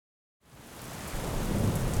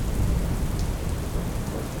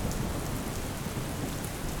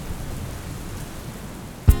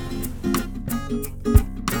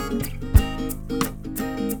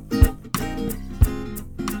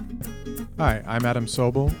Hi, I'm Adam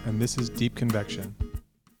Sobel, and this is Deep Convection.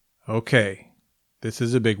 Okay, this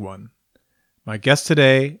is a big one. My guest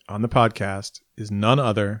today on the podcast is none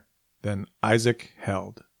other than Isaac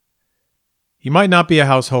Held. He might not be a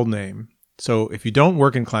household name, so if you don't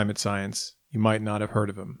work in climate science, you might not have heard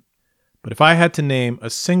of him. But if I had to name a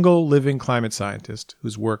single living climate scientist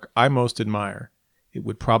whose work I most admire, it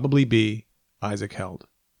would probably be Isaac Held.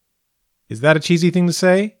 Is that a cheesy thing to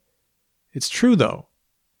say? It's true, though.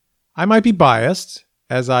 I might be biased,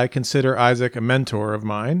 as I consider Isaac a mentor of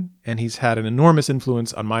mine, and he's had an enormous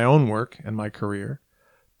influence on my own work and my career.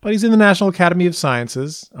 But he's in the National Academy of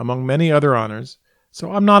Sciences, among many other honors,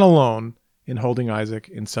 so I'm not alone in holding Isaac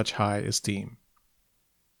in such high esteem.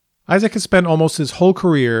 Isaac has spent almost his whole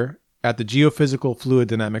career at the Geophysical Fluid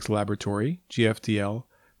Dynamics Laboratory, GFDL,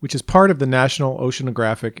 which is part of the National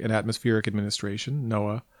Oceanographic and Atmospheric Administration,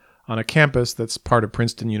 NOAA, on a campus that's part of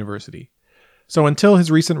Princeton University. So until his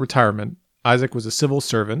recent retirement, Isaac was a civil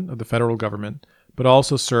servant of the federal government, but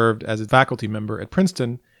also served as a faculty member at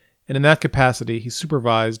Princeton, and in that capacity, he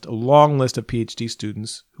supervised a long list of PhD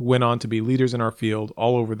students who went on to be leaders in our field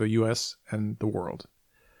all over the U.S. and the world.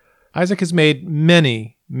 Isaac has made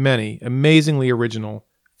many, many amazingly original,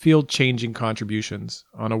 field-changing contributions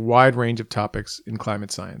on a wide range of topics in climate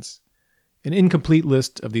science. An incomplete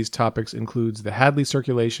list of these topics includes the Hadley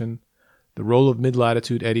circulation, the role of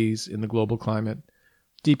mid-latitude eddies in the global climate,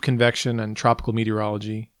 deep convection and tropical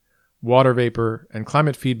meteorology, water vapor and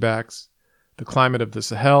climate feedbacks, the climate of the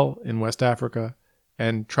Sahel in West Africa,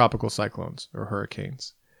 and tropical cyclones or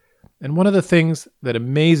hurricanes. And one of the things that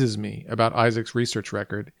amazes me about Isaac's research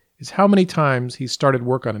record is how many times he started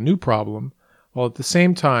work on a new problem while at the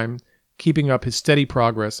same time keeping up his steady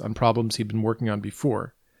progress on problems he'd been working on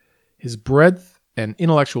before. His breadth and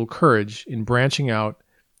intellectual courage in branching out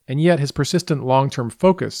and yet his persistent long-term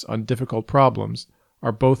focus on difficult problems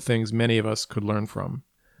are both things many of us could learn from.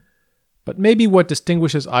 But maybe what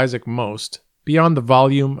distinguishes Isaac most, beyond the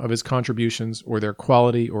volume of his contributions or their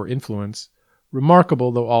quality or influence,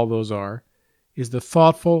 remarkable though all those are, is the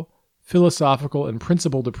thoughtful, philosophical, and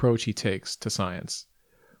principled approach he takes to science.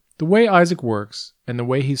 The way Isaac works, and the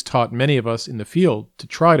way he's taught many of us in the field to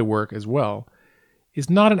try to work as well, is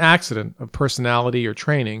not an accident of personality or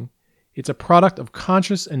training. It's a product of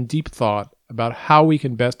conscious and deep thought about how we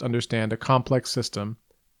can best understand a complex system,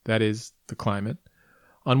 that is, the climate,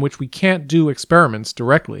 on which we can't do experiments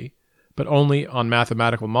directly, but only on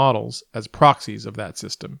mathematical models as proxies of that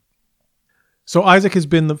system. So Isaac has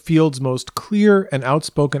been the field's most clear and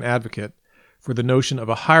outspoken advocate for the notion of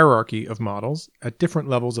a hierarchy of models at different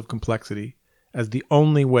levels of complexity as the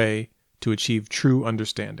only way to achieve true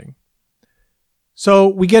understanding. So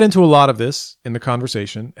we get into a lot of this in the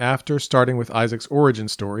conversation after starting with Isaac's origin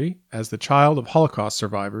story as the child of Holocaust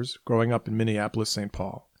survivors growing up in Minneapolis, St.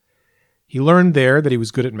 Paul. He learned there that he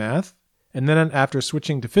was good at math, and then after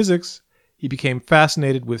switching to physics, he became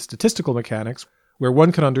fascinated with statistical mechanics, where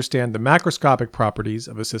one can understand the macroscopic properties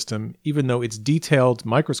of a system even though its detailed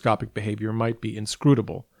microscopic behavior might be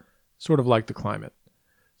inscrutable, sort of like the climate.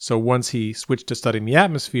 So once he switched to studying the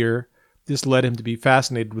atmosphere, this led him to be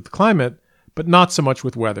fascinated with the climate, but not so much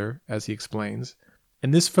with weather, as he explains,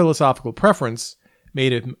 and this philosophical preference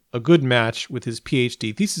made him a good match with his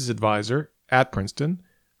PhD thesis advisor at Princeton,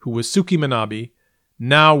 who was Suki Manabe,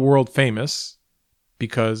 now world famous,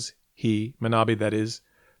 because he, Manabe that is,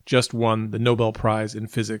 just won the Nobel Prize in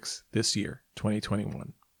Physics this year,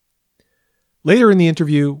 2021. Later in the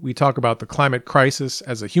interview, we talk about the climate crisis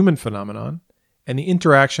as a human phenomenon and the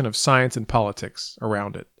interaction of science and politics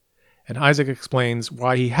around it. And Isaac explains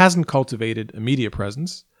why he hasn't cultivated a media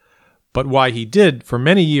presence, but why he did, for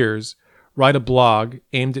many years, write a blog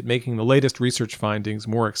aimed at making the latest research findings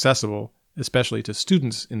more accessible, especially to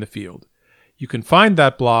students in the field. You can find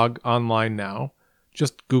that blog online now.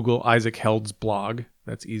 Just Google Isaac Held's blog.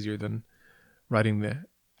 That's easier than writing the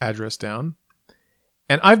address down.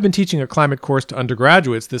 And I've been teaching a climate course to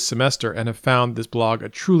undergraduates this semester and have found this blog a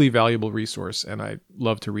truly valuable resource, and I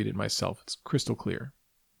love to read it myself. It's crystal clear.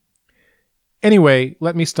 Anyway,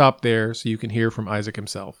 let me stop there so you can hear from Isaac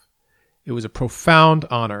himself. It was a profound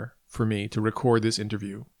honor for me to record this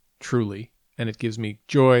interview, truly, and it gives me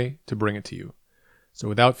joy to bring it to you. So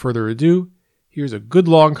without further ado, here's a good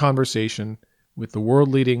long conversation with the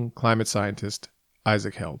world-leading climate scientist,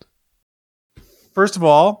 Isaac Held. First of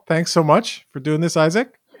all, thanks so much for doing this,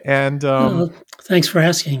 Isaac. And thanks for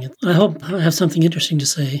asking. I hope I have something interesting to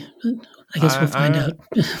say. I guess we'll find out.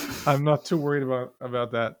 I'm not too worried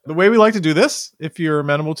about that. The way we like to do this, if you're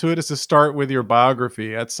amenable to it, is to start with your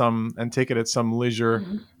biography and take it at some leisure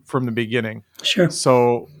from the beginning. Sure.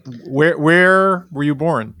 So where were you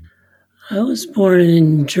born? I was born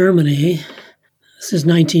in Germany. This is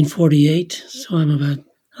 1948, so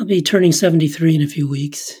I'll be turning 73 in a few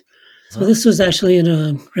weeks. So this was actually in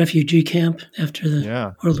a refugee camp after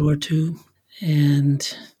the World War II.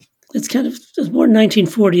 And it was born in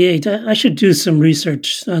 1948. I should do some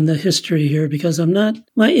research on the history here because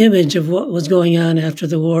my image of what was going on after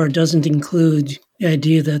the war doesn't include the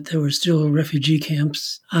idea that there were still refugee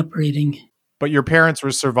camps operating. But your parents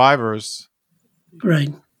were survivors.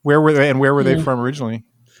 Right. Where were they, and where were they from originally?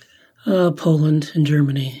 Poland and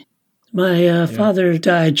Germany. My father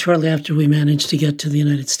died shortly after we managed to get to the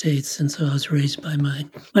United States, and so I was raised by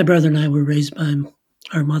my brother and I were raised by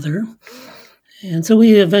our mother. And so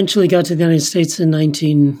we eventually got to the United States in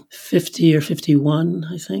 1950 or 51,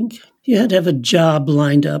 I think. You had to have a job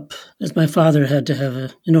lined up, as my father had to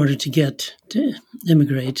have in order to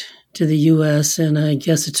immigrate to the U.S., and I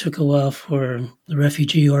guess it took a while for the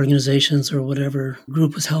refugee organizations or whatever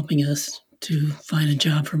group was helping us to find a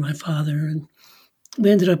job for my father. And we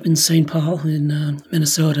ended up in St. Paul in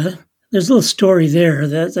Minnesota. There's a little story there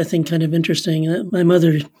that's, I think, kind of interesting. My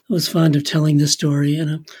mother was fond of telling this story, and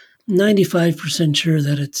I'm 95% sure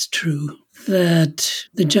that it's true, that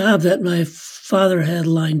the job that my father had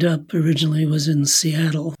lined up originally was in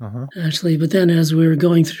Seattle, actually. But then as we were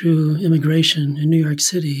going through immigration in New York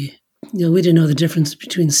City, we didn't know the difference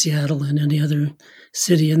between Seattle and any other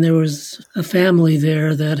city. And there was a family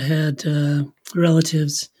there that had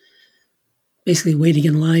relatives basically waiting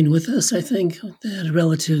in line with us, I think. They had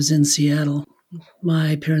relatives in Seattle.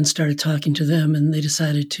 My parents started talking to them, and they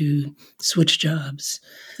decided to switch jobs.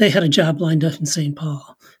 They had a job lined up in St.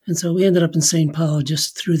 Paul. And so we ended up in St. Paul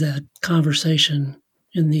just through that conversation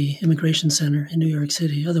in the immigration center in New York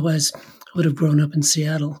City. Otherwise, I would have grown up in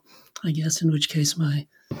Seattle, I guess, in which case my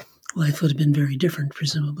life would have been very different,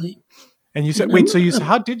 presumably. And you said,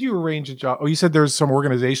 how did you arrange a job? Oh, you said there's some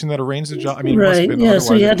organization that arranged a job? I mean, right, yeah,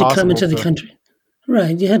 so you had to come into the country.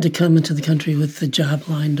 Right, you had to come into the country with the job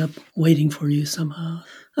lined up, waiting for you somehow.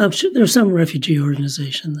 I'm sure there was some refugee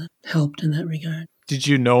organization that helped in that regard. Did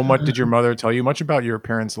you know much? Did your mother tell you much about your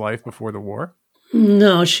parents' life before the war?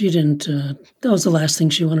 No, she didn't. That was the last thing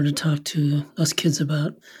she wanted to talk to us kids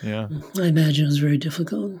about. Yeah. I imagine it was very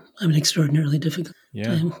difficult. I mean, extraordinarily difficult.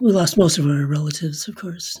 Yeah. And we lost most of our relatives, of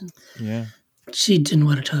course. Yeah. She didn't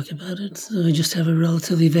want to talk about it, so I just have a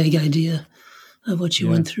relatively vague idea of what she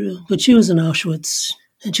went through. But she was in Auschwitz,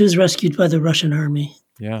 and she was rescued by the Russian army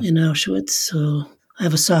in Auschwitz. So I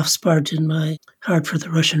have a soft spot in my heart for the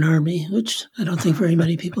Russian army, which I don't think very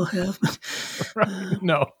many people have.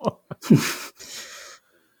 No.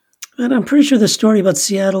 And I'm pretty sure the story about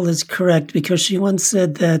Seattle is correct because she once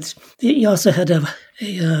said that you also had to have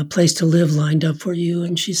a place to live lined up for you.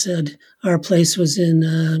 And she said our place was in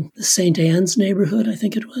the St. Anne's neighborhood, I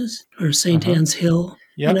think it was, or St. Anne's Hill.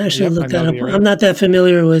 And I actually looked that up. I'm not that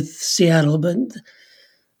familiar with Seattle, but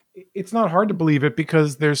it's not hard to believe it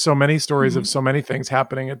because there's so many stories of so many things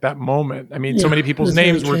happening at that moment. I mean, so many people's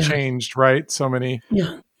names were changed, right? So many.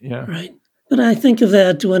 Yeah. Right. But I think of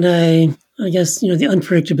that when I guess, the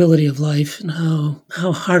unpredictability of life and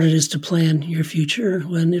how hard it is to plan your future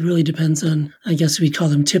when it really depends on, I guess we call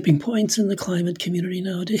them tipping points in the climate community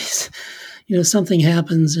nowadays. Something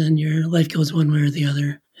happens and your life goes one way or the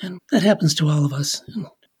other. And that happens to all of us.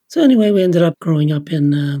 So anyway, we ended up growing up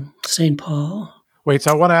in St. Paul. Wait,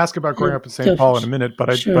 so I want to ask about growing up in St. Paul in a minute, but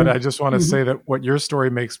I just want to say that what your story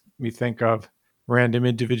makes me think of random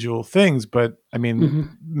individual things, but I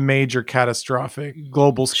mean, major catastrophic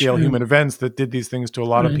global scale human events that did these things to a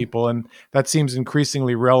lot of people. And that seems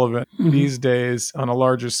increasingly relevant these days on a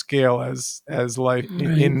larger scale as life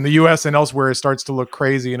in the US and elsewhere starts to look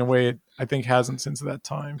crazy in a way it, I think, hasn't since that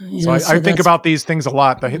time. So I think about these things a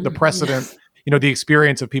lot, the precedent, the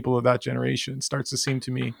experience of people of that generation starts to seem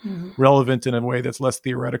to me relevant in a way that's less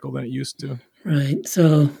theoretical than it used to. Right.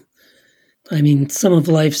 So I mean, some of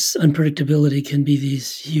life's unpredictability can be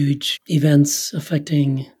these huge events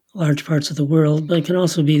affecting large parts of the world, but it can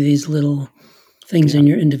also be these little things in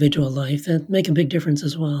your individual life that make a big difference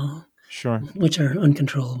as well. Sure. Which are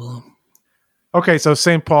uncontrollable. Okay, so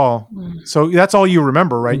St. Paul. So that's all you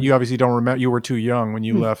remember, right? You obviously don't remember. You were too young when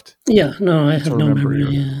you left. Yeah, no, I have no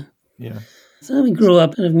memory. Yeah. So we grew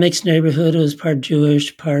up in a mixed neighborhood. It was part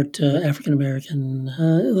Jewish, part African-American.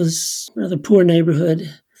 It was a rather poor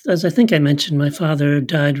neighborhood. As I think I mentioned, my father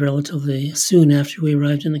died relatively soon after we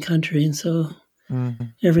arrived in the country, and so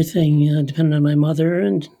everything depended on my mother.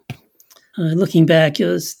 And looking back,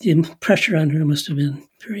 the pressure on her must have been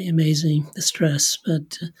pretty amazing, the stress.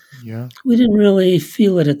 But Yeah. we didn't really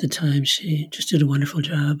feel it at the time. She just did a wonderful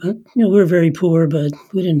job. But, we were very poor, but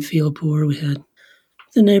we didn't feel poor.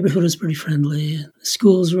 The neighborhood was pretty friendly. The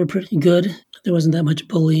schools were pretty good. There wasn't that much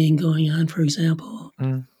bullying going on, for example.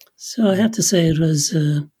 Mm. So I have to say it was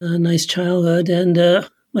a nice childhood. And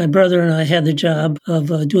my brother and I had the job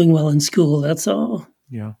of doing well in school. That's all.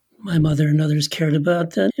 Yeah. My mother and others cared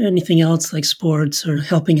about that. Anything else like sports or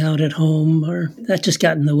helping out at home, or that just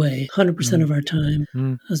got in the way. 100% of our time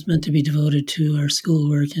was meant to be devoted to our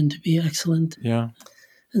schoolwork and to be excellent. Yeah.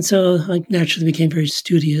 And so I naturally became very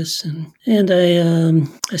studious, and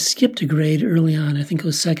I skipped a grade early on. I think it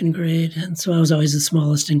was second grade, and so I was always the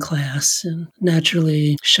smallest in class and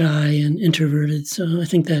naturally shy and introverted. So I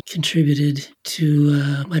think that contributed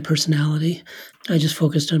to my personality. I just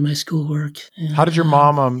focused on my schoolwork. And, how did your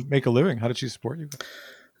mom make a living? How did she support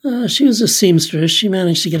you? She was a seamstress. She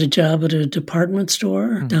managed to get a job at a department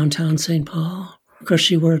store downtown St. Paul. Of course,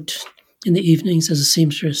 she worked in the evenings as a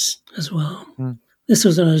seamstress as well. This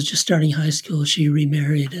was when I was just starting high school. She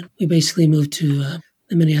remarried, and we basically moved to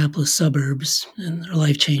the Minneapolis suburbs, and her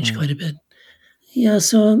life changed quite a bit. Yeah,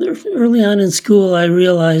 so early on in school, I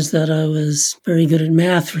realized that I was very good at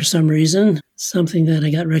math for some reason, something that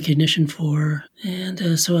I got recognition for,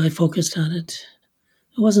 and so I focused on it.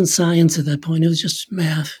 It wasn't science at that point, it was just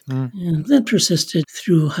math. And that persisted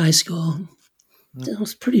through high school. I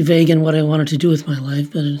was pretty vague in what I wanted to do with my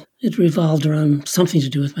life, but it revolved around something to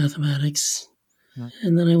do with mathematics.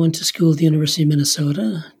 And then I went to school at the University of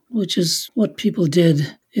Minnesota, which is what people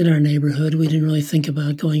did in our neighborhood. We didn't really think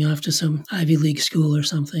about going off to some Ivy League school or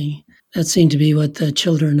something. That seemed to be what the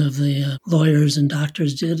children of the lawyers and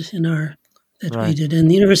doctors did we did.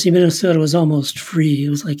 And the University of Minnesota was almost free. It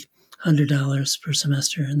was like $100 per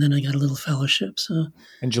semester, and then I got a little fellowship. So.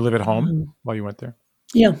 And did you live at home while you went there?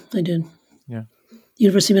 Yeah, I did. Yeah.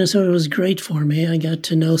 University of Minnesota was great for me. I got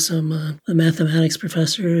to know some mathematics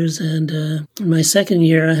professors, and in my second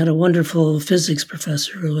year, I had a wonderful physics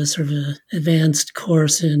professor who was sort of an advanced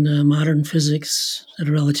course in modern physics,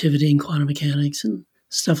 relativity and quantum mechanics and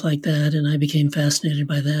stuff like that, and I became fascinated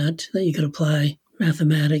by that you could apply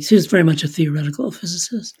mathematics. He was very much a theoretical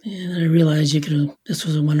physicist, and I realized this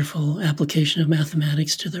was a wonderful application of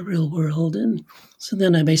mathematics to the real world, and so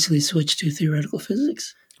then I basically switched to theoretical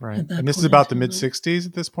physics. Right. And this is about the mid-'60s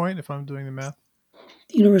at this point, if I'm doing the math?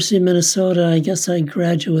 The University of Minnesota, I guess I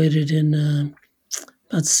graduated in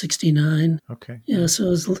about 1969. Okay. Yeah, so it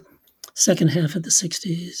was second half of the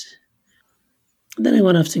 1960s. Then I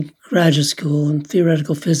went off to graduate school in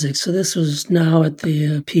theoretical physics. So this was now at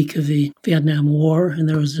the peak of the Vietnam War, and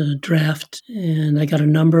there was a draft, and I got a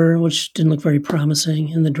number which didn't look very promising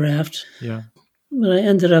in the draft. Yeah. But I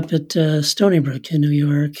ended up at Stony Brook in New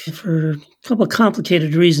York for a couple of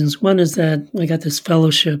complicated reasons. One is that I got this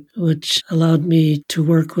fellowship, which allowed me to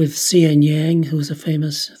work with C.N. Yang, who was a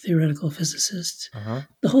famous theoretical physicist.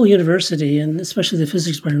 The whole university, and especially the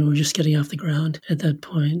physics department, were just getting off the ground at that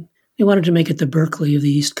point. They wanted to make it the Berkeley of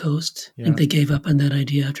the East Coast. I think they gave up on that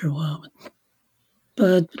idea after a while.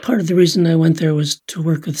 But part of the reason I went there was to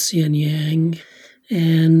work with C.N. Yang.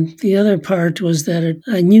 And the other part was that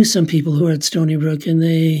I knew some people who were at Stony Brook, and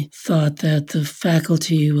they thought that the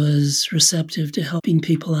faculty was receptive to helping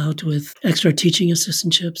people out with extra teaching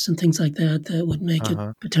assistantships and things like that would make it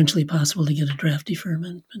potentially possible to get a draft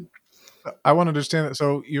deferment. I want to understand that.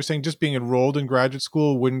 So you're saying just being enrolled in graduate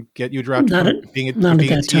school wouldn't get you a draft deferment? Being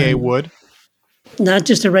a TA would? Not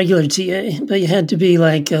just a regular TA, but you had to be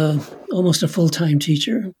like almost a full-time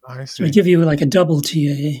teacher. I see. So they give you like a double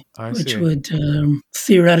TA, which would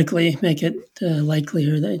theoretically make it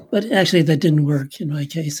likelier. But actually that didn't work in my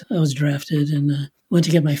case. I was drafted and went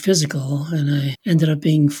to get my physical, and I ended up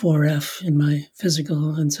being 4F in my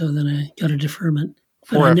physical, and so then I got a deferment.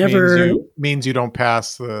 But 4F means you don't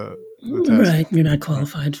pass the test. Right, you're not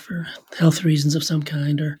qualified for health reasons of some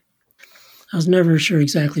kind, or I was never sure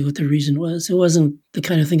exactly what the reason was. It wasn't the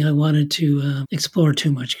kind of thing I wanted to explore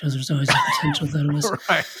too much, because there's always a potential that it was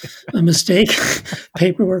a mistake,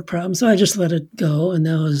 paperwork problem. So I just let it go, and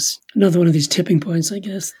that was another one of these tipping points, I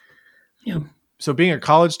guess. Yeah. So being a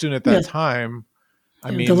college student at that time, I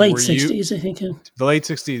mean, the late 60s, I think. The late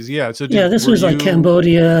 60s, yeah. So this was like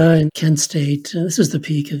Cambodia and Kent State. This was the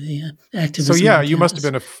peak of the activism. So yeah, you must have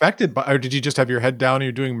been affected by, or did you just have your head down and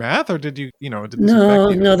you're doing math, or did you, did this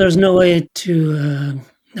affect you? No, there's no way to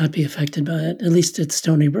not be affected by it. At least at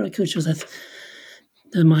Stony Brook, which was,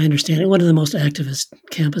 my understanding, one of the most activist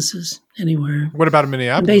campuses anywhere. What about in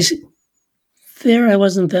Minneapolis? There, I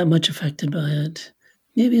wasn't that much affected by it.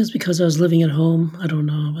 Maybe it was because I was living at home. I don't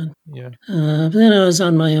know. But then I was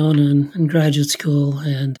on my own in graduate school,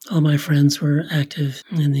 and all my friends were active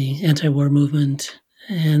in the anti-war movement.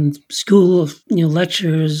 And school,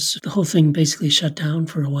 lectures, the whole thing basically shut down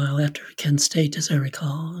for a while after Kent State, as I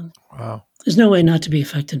recall. And Wow. there's no way not to be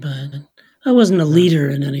affected by it. I wasn't a leader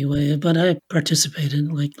in any way, but I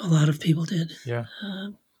participated like a lot of people did. Yeah.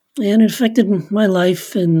 And it affected my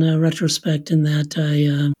life in retrospect in that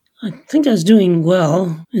I think I was doing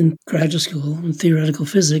well in graduate school in theoretical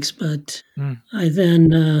physics, but I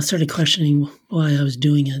then started questioning why I was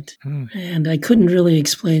doing it. And I couldn't really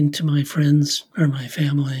explain to my friends or my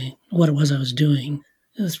family what it was I was doing.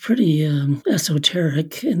 It was pretty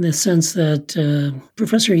esoteric in the sense that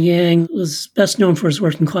Professor Yang was best known for his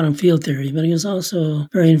work in quantum field theory, but he was also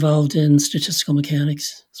very involved in statistical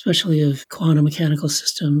mechanics, especially of quantum mechanical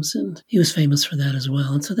systems, and he was famous for that as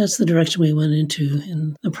well. And so that's the direction we went into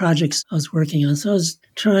in the projects I was working on. So I was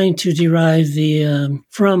trying to derive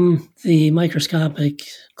from the microscopic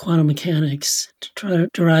quantum mechanics to try to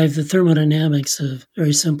derive the thermodynamics of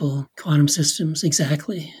very simple quantum systems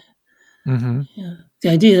exactly. Mm-hmm. Yeah. The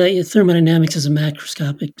idea that thermodynamics is a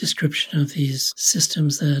macroscopic description of these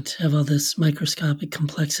systems that have all this microscopic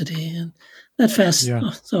complexity, and that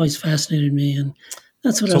it's always fascinated me, and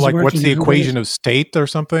that's what I was working on. So, what's the equation of state or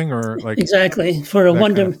something, or like exactly for a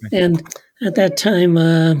and at that time,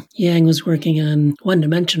 Yang was working on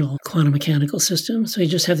one-dimensional quantum mechanical systems. So you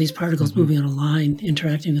just have these particles moving on a line,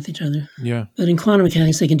 interacting with each other. Yeah. But in quantum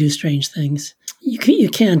mechanics, they can do strange things. You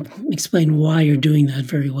can't explain why you're doing that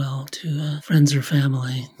very well to friends or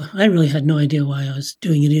family. I really had no idea why I was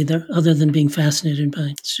doing it either, other than being fascinated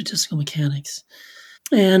by statistical mechanics.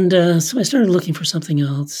 And so I started looking for something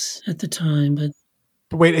else at the time, but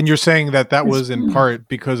wait, and you're saying that was in part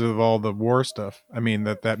because of all the war stuff? I mean,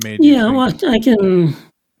 that made you well,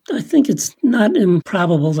 I think it's not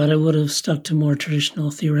improbable that I would have stuck to more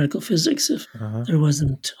traditional theoretical physics if there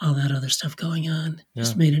wasn't all that other stuff going on.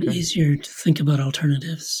 Just made it easier to think about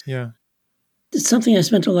alternatives. Yeah. It's something I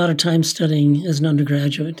spent a lot of time studying as an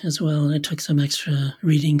undergraduate as well, and I took some extra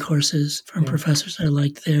reading courses from professors I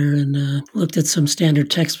liked there and looked at some standard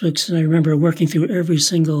textbooks, and I remember working through every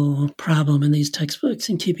single problem in these textbooks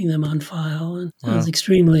and keeping them on file, and I was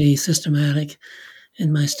extremely systematic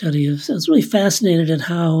in my study of. I was really fascinated at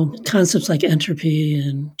how concepts like entropy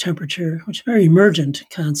and temperature, which are very emergent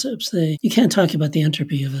concepts, you can't talk about the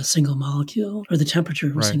entropy of a single molecule or the temperature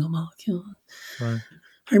of a single molecule. Right.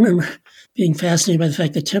 I remember being fascinated by the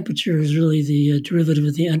fact that temperature is really the derivative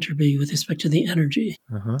of the entropy with respect to the energy.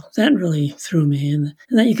 That really threw me. And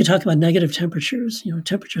then you could talk about negative temperatures.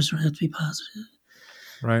 Temperatures don't have to be positive.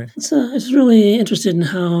 Right. So I was really interested in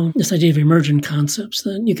how this idea of emergent concepts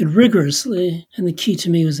that you could rigorously, and the key to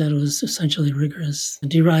me was that it was essentially rigorous,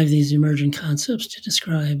 derive these emergent concepts to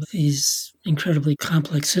describe these incredibly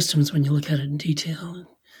complex systems when you look at it in detail.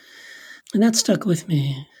 And that stuck with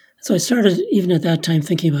me. So I started, even at that time,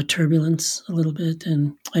 thinking about turbulence a little bit,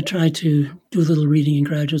 and I tried to do a little reading in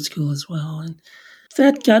graduate school as well. And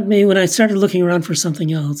that got me, when I started looking around for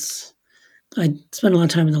something else, I spent a lot of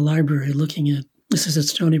time in the library looking at, this is at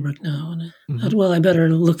Stony Brook now, and I thought, well, I better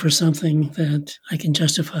look for something that I can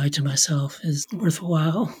justify to myself is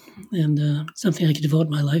worthwhile and something I could devote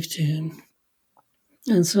my life to.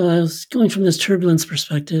 And so I was going from this turbulence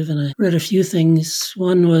perspective, and I read a few things.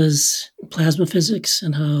 One was plasma physics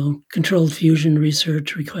and how controlled fusion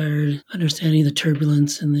research required understanding the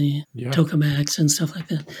turbulence and the tokamaks and stuff like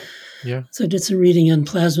that. Yeah. So I did some reading on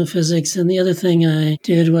plasma physics. And the other thing I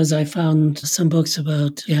did was I found some books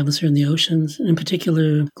about the atmosphere and the oceans, and in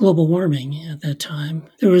particular, global warming at that time.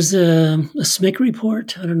 There was a SMIC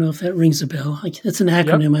report. I don't know if that rings a bell. It's an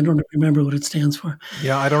acronym. I don't remember what it stands for.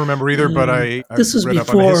 Yeah, I don't remember either, but I this was read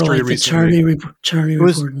before up on history like recently. The Charney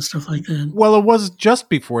report and stuff like that. Well, it was just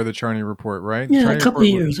before the Charney report, right? Yeah, Charney a couple of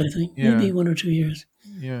years, I think. Maybe 1 or 2 years.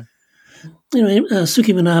 Yeah. Anyway,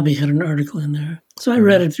 Suki Manabe had an article in there. So I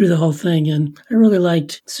read it through the whole thing, and I really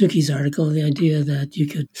liked Suki's article, the idea that you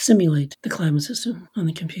could simulate the climate system on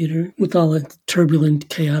the computer with all the turbulent,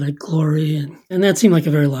 chaotic glory. And that seemed like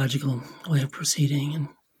a very logical way of proceeding. And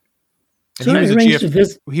so I arranged to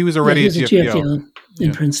visit. He was already at GFDL.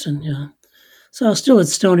 In Princeton, yeah. So I was still at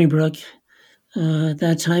Stony Brook at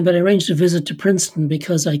that time, but I arranged a visit to Princeton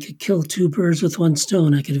because I could kill two birds with one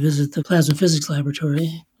stone. I could visit the plasma physics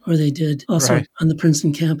laboratory, where they did also on the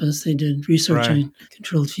Princeton campus, they did research on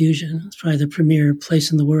controlled fusion. It's probably the premier place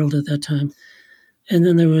in the world at that time. And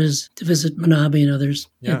then there was to visit Manabe and others.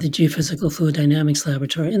 Yeah. at the Geophysical Fluid Dynamics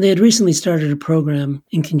Laboratory. And they had recently started a program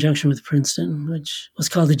in conjunction with Princeton, which was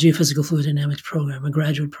called the Geophysical Fluid Dynamics Program, a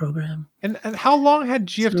graduate program. And how long had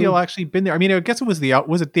GFDL So- actually been there? I mean, I guess it was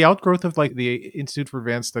was it the outgrowth of like the Institute for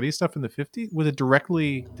Advanced Studies stuff in the 50s? Was it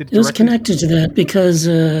directly? It was connected to that because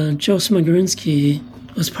Joe Smogorinsky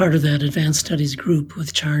was part of that advanced studies group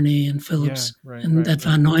with Charney and Phillips, that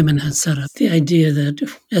von Neumann had set up. The idea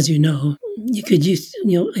that, as you know, you could use,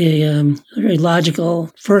 a very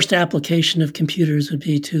logical first application of computers would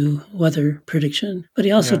be to weather prediction. But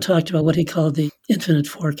he also talked about what he called the infinite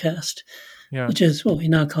forecast. Yeah. Which is what we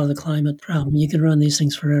now call the climate problem. You can run these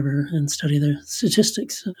things forever and study the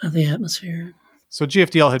statistics of the atmosphere. So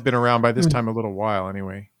GFDL had been around by this time a little while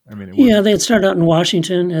anyway. I mean, they had started out in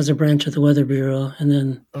Washington as a branch of the Weather Bureau. And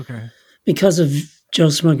then because of Joe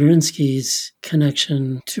Smogorinsky's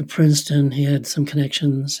connection to Princeton, he had some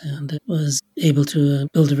connections and was able to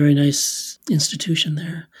build a very nice institution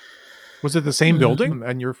there. Was it the same building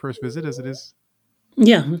on your first visit as it is?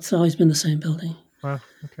 Yeah, it's always been the same building. Wow,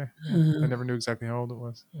 okay. I never knew exactly how old it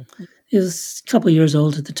was. It was a couple of years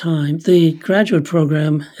old at the time. The graduate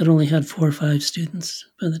program had only had 4 or 5 students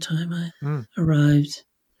by the time I arrived.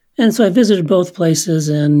 And so I visited both places,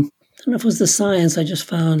 and I don't know if it was the science, I just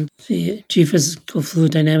found the Geophysical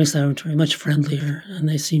Fluid Dynamics Laboratory much friendlier, and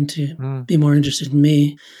they seemed to be more interested in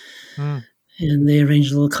me. And they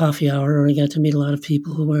arranged a little coffee hour where I got to meet a lot of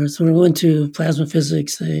people who were. So when I went to plasma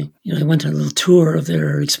physics, I went on a little tour of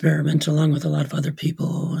their experiment along with a lot of other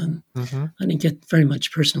people, and I didn't get very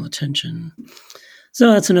much personal attention.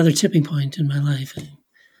 So that's another tipping point in my life.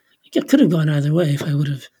 It could have gone either way if I would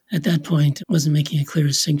have, at that point, wasn't making a clear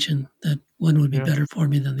distinction that one would be better for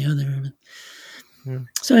me than the other.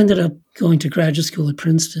 So I ended up going to graduate school at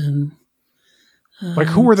Princeton. Like,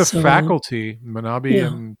 who were the faculty? Manabi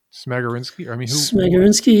and Smogorinsky? I mean, who?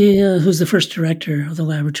 Smogorinsky, who's the first director of the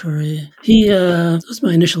laboratory. He was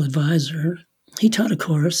my initial advisor. He taught a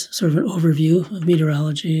course, sort of an overview of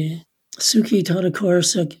meteorology. Suki taught a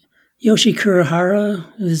course. Yoshi Kurihara,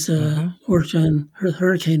 who's worked on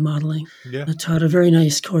hurricane modeling, taught a very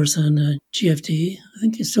nice course on GFD. I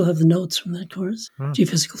think you still have the notes from that course,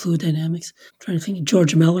 Geophysical Fluid Dynamics. I'm trying to think.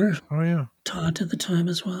 George Miller taught at the time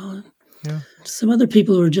as well. Some other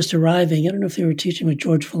people who were just arriving. I don't know if they were teaching with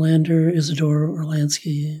George Philander, Isidore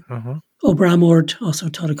Orlansky. Obramort also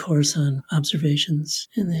taught a course on observations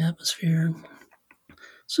in the atmosphere.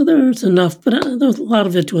 So there was enough, but a lot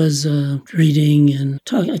of it was reading and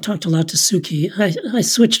I talked a lot to Suki. I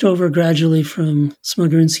switched over gradually from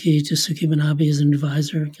Smogorinsky to Suki Manabi as an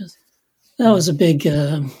advisor because that was a big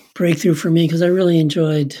breakthrough for me because I really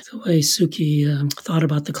enjoyed the way Suki thought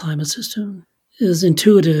about the climate system. It was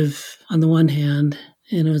intuitive on the one hand,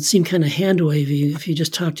 and it seemed kind of hand-wavy if you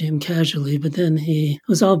just talked to him casually, but then it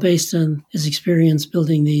was all based on his experience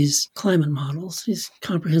building these climate models, these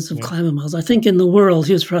comprehensive climate models. I think in the world,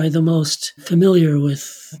 he was probably the most familiar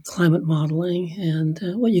with climate modeling and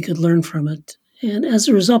what you could learn from it. And as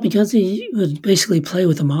a result, because he would basically play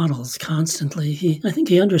with the models constantly, I think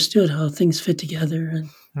he understood how things fit together and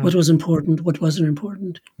what was important, what wasn't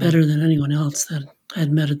important, better than anyone else that I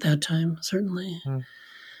had met at that time, certainly.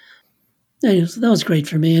 Anyway, so that was great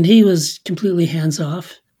for me. And he was completely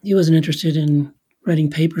hands-off. He wasn't interested in writing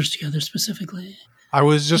papers together specifically. I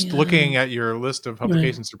was just looking at your list of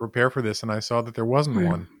publications to prepare for this, and I saw that there wasn't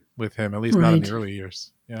one with him, at least not in the early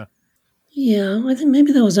years. Yeah, I think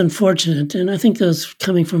maybe that was unfortunate, and I think that was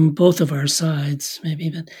coming from both of our sides, maybe.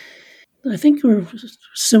 But I think we're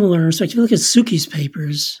similar. So if you look at Suki's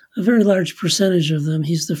papers, a very large percentage of them,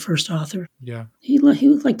 he's the first author. Yeah, he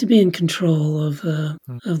would like to be in control of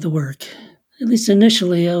the work. At least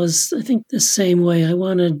initially, I think, the same way. I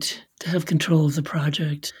wanted to have control of the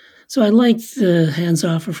project. So I liked the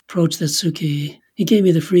hands-off approach that Suki. He gave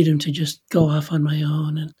me the freedom to just go off on my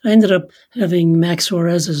own. And I ended up having Max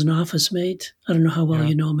Suarez as an office mate. I don't know how well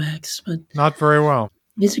you know Max, but... Not very well.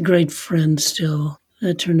 He's a great friend still.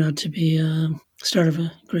 That turned out to be start of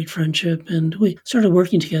a great friendship. And we started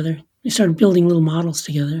working together. We started building little models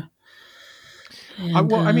together.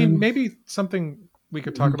 And, I mean, maybe something we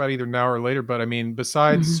could talk about either now or later, but I mean,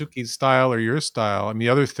 besides Suki's style or your style, I mean, the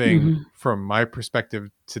other thing from my perspective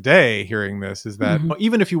today, hearing this, is that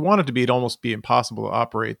even if you wanted to be, it'd almost be impossible to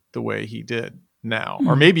operate the way he did now.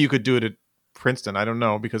 Or maybe you could do it at Princeton. I don't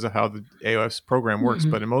know because of how the AOS program works,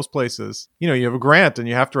 but in most places, you have a grant and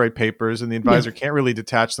you have to write papers, and the advisor can't really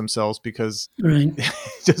detach themselves because it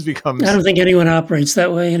just becomes... I don't think anyone operates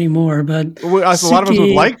that way anymore, but... a lot of us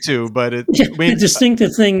would like to, but the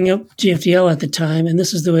distinctive thing of GFDL at the time, and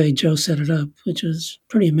this is the way Joe set it up, which was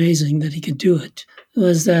pretty amazing that he could do it,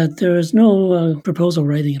 was that there was no proposal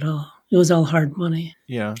writing at all. it was all hard money.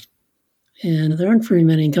 Yeah. And there aren't very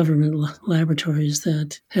many government laboratories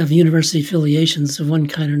that have university affiliations of one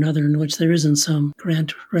kind or another in which there isn't some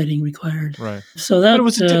grant writing required. Right. So that,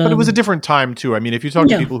 but it was a different time too. I mean, if you talk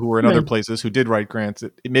to people who were in other right. places who did write grants,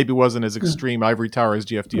 it maybe wasn't as extreme ivory tower as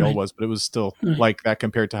GFDL Right. was, but it was still Right. like that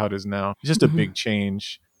compared to how it is now. It's just a big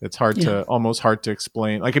change. It's almost hard to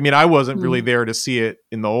explain. Like, I mean, I wasn't really there to see it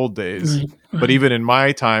in the old days, Right. but even in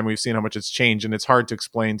my time, we've seen how much it's changed, and it's hard to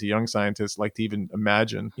explain to young scientists, like to even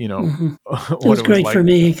imagine, you know, what It was great like. for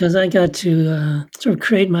me because I got to sort of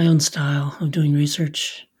create my own style of doing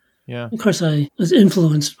research. Yeah. Of course, I was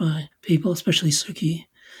influenced by people, especially Suki,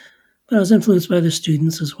 but I was influenced by the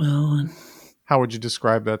students as well. And how would you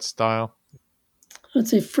describe that style? I'd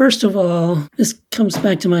say, first of all, this comes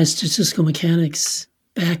back to my statistical mechanics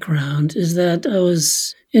background, is that I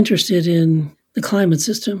was interested in the climate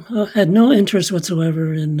system. I had no interest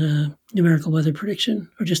whatsoever in numerical weather prediction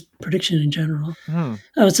or just prediction in general. I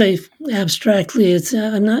would say abstractly,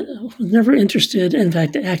 I'm never interested, in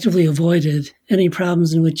fact, actively avoided any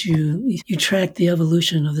problems in which you track the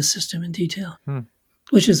evolution of the system in detail,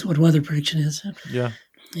 which is what weather prediction is. Yeah.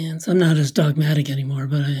 And so I'm not as dogmatic anymore,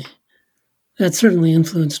 but that certainly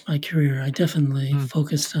influenced my career. I definitely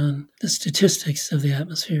focused on the statistics of the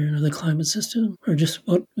atmosphere and of the climate system, or just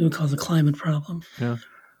what we would call the climate problem. Yeah.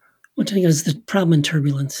 Which I think is the problem in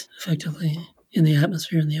turbulence, effectively, in the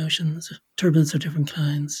atmosphere and the oceans, turbulence of different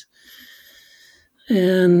kinds.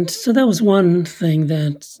 And so that was one thing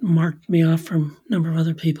that marked me off from a number of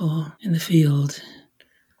other people in the field.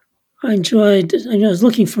 I was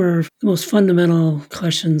looking for the most fundamental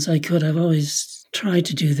questions I could. I've always tried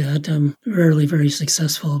to do that. I'm rarely very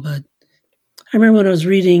successful, but I remember when I was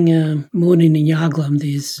reading Mooning and Yaglom,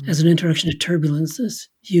 these as an introduction to turbulence, this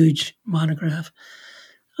huge monograph.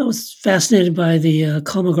 I was fascinated by the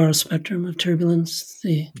Kolmogorov spectrum of turbulence.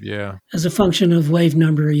 As a function of wave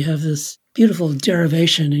number, you have this beautiful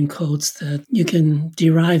derivation in quotes that you can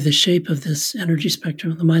derive the shape of this energy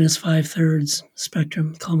spectrum, the -5/3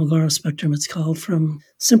 spectrum, Kolmogorov spectrum it's called, from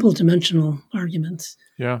simple dimensional arguments.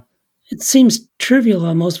 Yeah. It seems trivial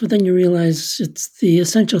almost, but then you realize the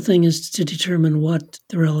essential thing is to determine what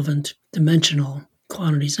the relevant dimensional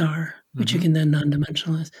quantities are, which you can then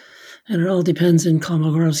non-dimensionalize. And it all depends, in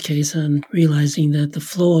Kolmogorov's case, on realizing that the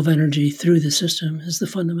flow of energy through the system is the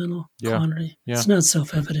fundamental quantity. Yeah. It's not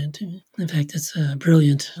self-evident. In fact, it's a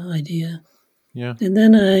brilliant idea. Yeah. And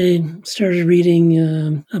then I started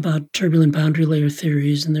reading about turbulent boundary layer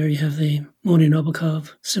theories, and there you have the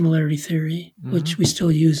Mooning-Nabokov similarity theory, which we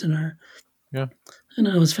still use in our... Yeah. And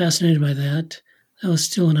I was fascinated by that. That was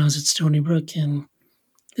still when I was at Stony Brook, and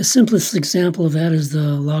the simplest example of that is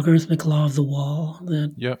the logarithmic law of the wall,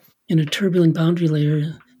 that in a turbulent boundary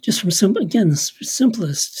layer, just from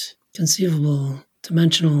simplest conceivable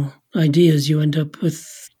dimensional ideas, you end up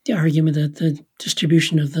with the argument that the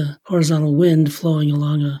distribution of the horizontal wind flowing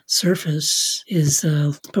along a surface is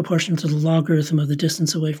proportional to the logarithm of the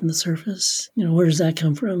distance away from the surface. Where does that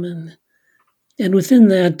come from? And within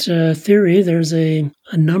that theory, there's a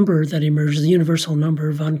number that emerges, a universal number,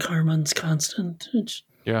 von Karman's constant, which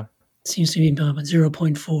seems to be about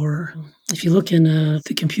 0.4. If you look in the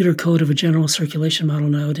computer code of a general circulation model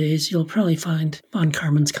nowadays, you'll probably find von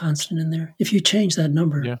Karman's constant in there. If you change that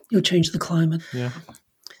number, you'll change the climate. Yeah.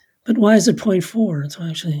 But why is it 0.4? So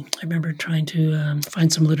actually, I remember trying to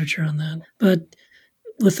find some literature on that. But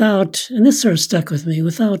and this sort of stuck with me,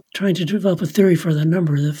 without trying to develop a theory for that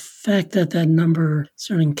number, the fact that number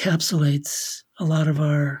sort of encapsulates a lot of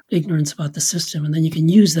our ignorance about the system, and then you can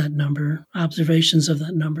use that number, observations of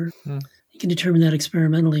that number. You can determine that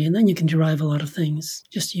experimentally, and then you can derive a lot of things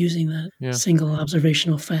just using that single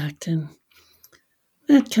observational fact. And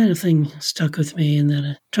that kind of thing stuck with me, and then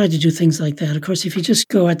I tried to do things like that. Of course, if you just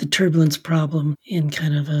go at the turbulence problem in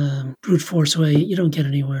kind of a brute force way, you don't get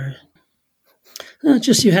anywhere.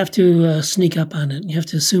 You have to sneak up on it. You have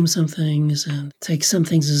to assume some things and take some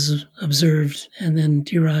things as observed and then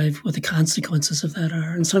derive what the consequences of that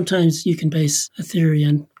are. And sometimes you can base a theory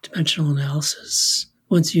on dimensional analysis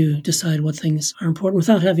once you decide what things are important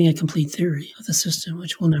without having a complete theory of the system,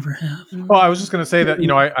 which we'll never have. Well, I was just going to say that,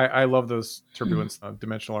 I love those turbulence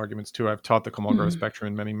dimensional arguments too. I've taught the Kolmogorov spectrum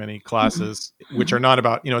in many, many classes, which are not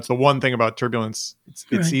about, it's the one thing about turbulence.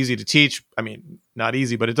 It's easy to teach. I mean, not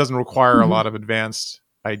easy, but it doesn't require a lot of advanced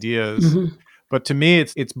ideas. But to me,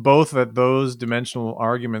 it's both that those dimensional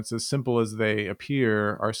arguments, as simple as they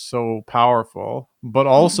appear, are so powerful, but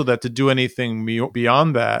also that to do anything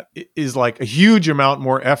beyond that is like a huge amount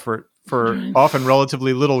more effort for often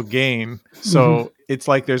relatively little gain. So it's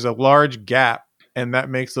like there's a large gap And that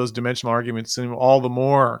makes those dimensional arguments seem all the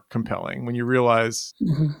more compelling when you realize,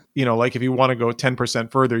 like if you want to go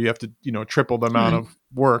 10% further, you have to, triple the amount of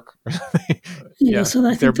work. So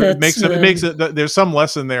I think it makes it, there's some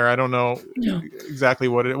lesson there. I don't know exactly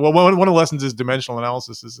what it, well, one of the lessons is dimensional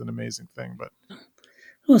analysis is an amazing thing, but.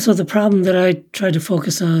 Well, so the problem that I tried to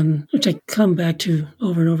focus on, which I come back to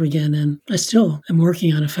over and over again, and I still am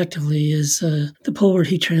working on effectively, is the poleward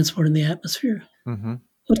heat transport in the atmosphere. Mm-hmm.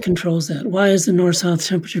 What controls that? Why is the north-south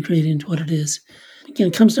temperature gradient what it is? Again,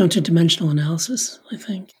 it comes down to dimensional analysis, I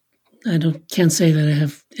think. I can't say that I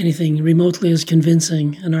have anything remotely as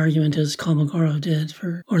convincing an argument as Kolmogorov did,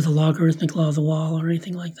 or the logarithmic law of the wall, or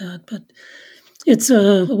anything like that. But it's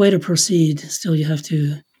a way to proceed. Still, you have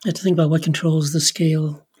to think about what controls the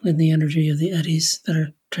scale and the energy of the eddies that are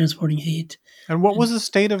transporting heat. And what was the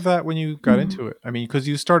state of that when you got into it? I mean, because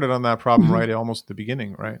you started on that problem right almost at the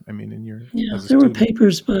beginning, right? I mean, there were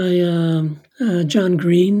papers by John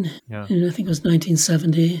Green, yeah. and I think it was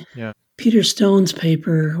 1970. Yeah. Peter Stone's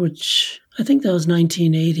paper, which I think that was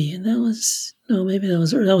 1980, and that was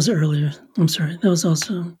earlier. I'm sorry, that was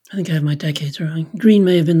also, I think I have my decades wrong. Green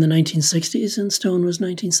may have been the 1960s, and Stone was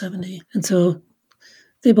 1970, and so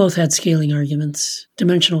they both had scaling arguments,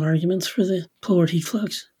 dimensional arguments for the poleward heat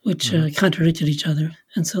flux, which contradicted each other.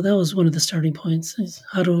 And so that was one of the starting points, is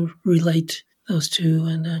how to relate those two.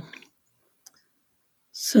 And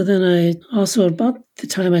so then I also, about the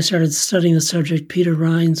time I started studying the subject, Peter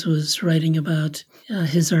Rines was writing about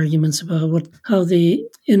his arguments about how the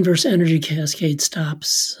inverse energy cascade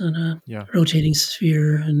stops on a rotating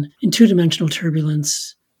sphere and in two-dimensional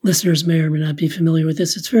turbulence. Listeners may or may not be familiar with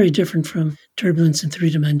this. It's very different from turbulence in 3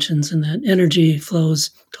 dimensions in that energy flows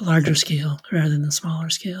to larger scale rather than the smaller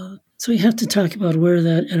scale. So you have to talk about where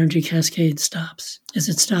that energy cascade stops. Is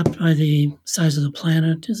it stopped by the size of the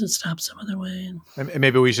planet? Is it stopped some other way? And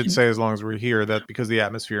maybe we should say, as long as we're here, that because the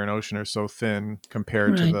atmosphere and ocean are so thin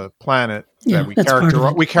compared to the planet, that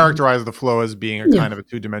we characterize the flow as being a kind of a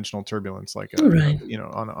 2-dimensional turbulence, like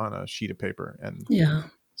on a sheet of paper. And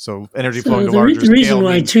so energy flowing to larger scale. The reason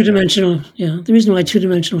why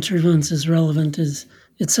two-dimensional turbulence is relevant is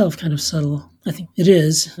itself kind of subtle. I think it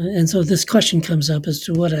is. And so this question comes up as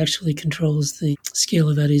to what actually controls the scale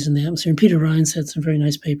of eddies in the atmosphere. And Peter Rines had some very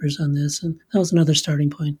nice papers on this. And that was another starting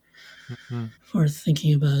point for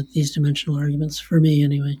thinking about these dimensional arguments, for me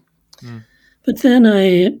anyway. But then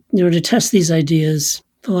to test these ideas,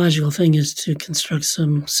 the logical thing is to construct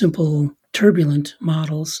some simple turbulent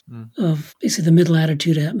models of basically the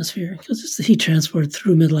mid-latitude atmosphere, because it's the heat transport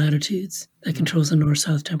through mid-latitudes that controls the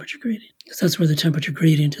north-south temperature gradient, because that's where the temperature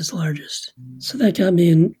gradient is largest. So that got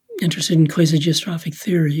me interested in quasi-geostrophic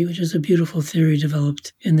theory, which is a beautiful theory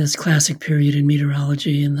developed in this classic period in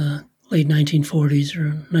meteorology in the late 1940s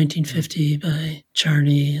or 1950 by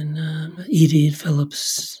Charney and Eadie,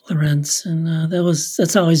 Phillips, Lorentz, and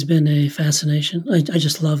that's always been a fascination. I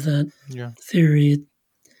just love that theory.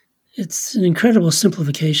 It's an incredible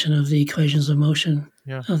simplification of the equations of motion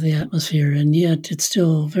of the atmosphere, and yet it's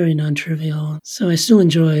still very non-trivial. So I still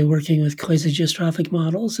enjoy working with quasi-geostrophic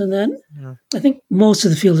models, and that I think most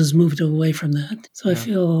of the field has moved away from that. So I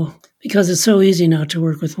feel, because it's so easy now to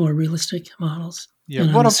work with more realistic models. Yeah,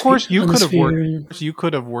 but of course you could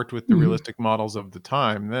have worked with the realistic models of the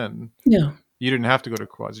time then. Yeah. You didn't have to go to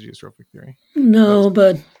quasi-geostrophic theory. No,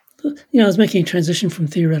 but I was making a transition from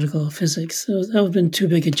theoretical physics, so that would have been too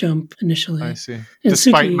big a jump initially. I see.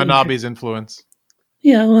 Despite Manabe's influence.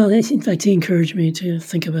 Yeah, well, in fact, he encouraged me to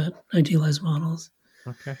think about idealized models.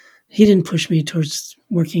 Okay. He didn't push me towards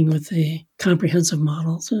working with the comprehensive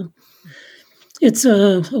model. So it's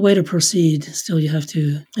a way to proceed. Still, you have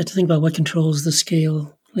to think about what controls the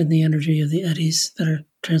scale and the energy of the eddies that are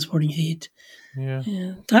transporting heat. Yeah.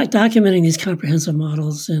 Documenting these comprehensive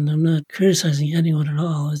models, and I'm not criticizing anyone at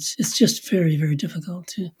all. It's just very, very difficult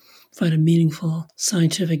to find a meaningful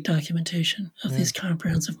scientific documentation of these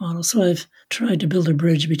comprehensive models. So I've tried to build a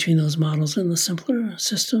bridge between those models and the simpler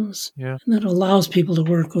systems. Yeah. And that allows people to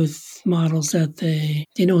work with models that they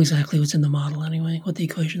know exactly what's in the model anyway, what the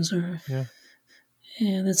equations are. Yeah.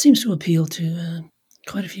 And it seems to appeal to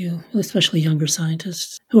quite a few, especially younger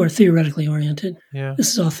scientists who are theoretically oriented. Yeah.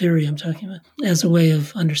 This is all theory I'm talking about, as a way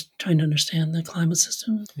of trying to understand the climate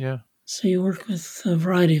system. Yeah. So you work with a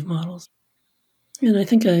variety of models. And I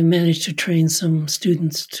think I managed to train some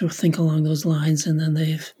students to think along those lines, and then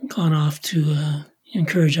they've gone off to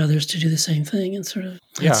encourage others to do the same thing and sort of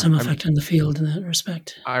had some effect on the field in that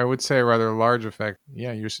respect. I would say a rather large effect.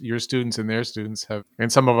 Yeah, your students and their students have,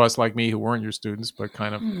 and some of us like me who weren't your students, but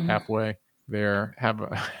kind of halfway there, have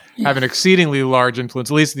an exceedingly large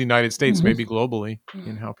influence, at least in the United States, maybe globally,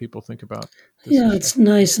 in how people think about this issue. It's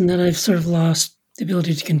nice in that I've sort of lost the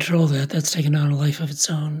ability to control that's taken on a life of its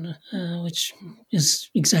own, which is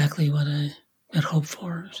exactly what I had hoped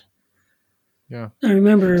for. Yeah. I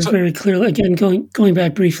remember very clearly, again, going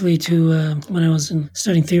back briefly to when I was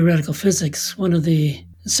studying theoretical physics,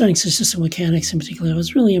 studying statistical mechanics in particular, I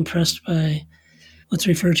was really impressed by what's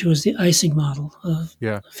referred to as the Ising model of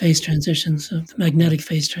phase transitions, of the magnetic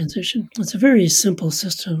phase transition. It's a very simple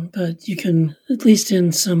system, but you can, at least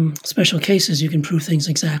in some special cases, you can prove things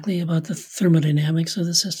exactly about the thermodynamics of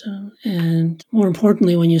the system. And more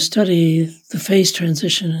importantly, when you study the phase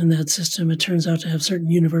transition in that system, it turns out to have certain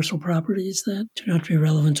universal properties that turn out to be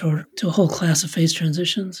relevant to a whole class of phase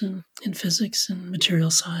transitions in physics and material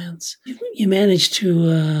science. You manage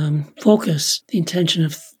to focus the attention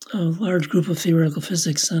of a large group of theoretical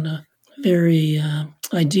physics on a very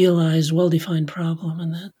idealized, well-defined problem,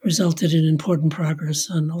 and that resulted in important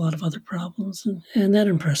progress on a lot of other problems, and that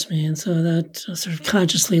impressed me. And so that sort of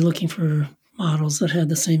consciously looking for models that had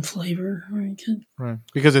the same flavor. Right.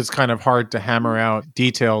 Because it's kind of hard to hammer out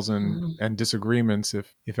details and disagreements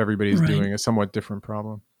if everybody's doing a somewhat different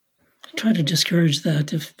problem. I try to discourage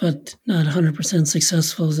that, but not 100%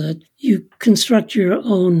 successful, that you construct your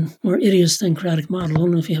own more idiosyncratic model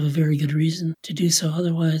only if you have a very good reason to do so.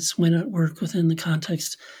 Otherwise, why not work within the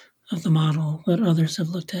context of the model that others have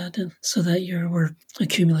looked at, and so that your work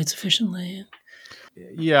accumulates efficiently?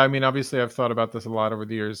 Yeah, I mean, obviously, I've thought about this a lot over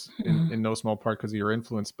the years, in no small part because of your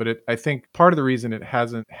influence. But I think part of the reason it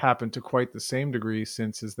hasn't happened to quite the same degree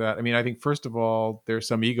since is that, I mean, I think first of all, there's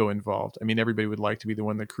some ego involved. I mean, everybody would like to be the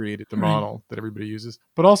one that created the model that everybody uses.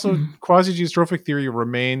 But also, quasi-geostrophic theory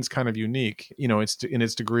remains kind of unique. You know, it's in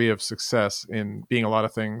its degree of success in being a lot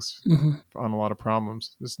of things on a lot of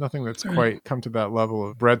problems. There's nothing that's quite come to that level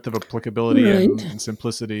of breadth of applicability and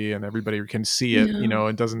simplicity, and everybody can see it. You know,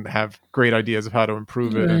 and doesn't have great ideas of how to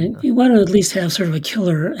improve it. Right. You want to at least have sort of a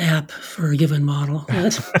killer app for a given model.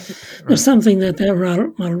 There's something that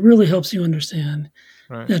model really helps you understand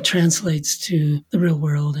that translates to the real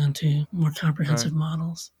world and to more comprehensive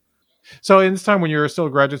models. So in this time when you were still a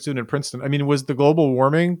graduate student at Princeton, I mean, was the global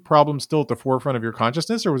warming problem still at the forefront of your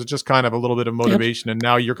consciousness, or was it just kind of a little bit of motivation and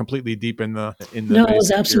now you're completely deep in the No, it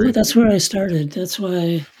was absolutely, that's where I started. That's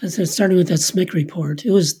why I said starting with that SMIC report.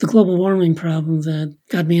 It was the global warming problem that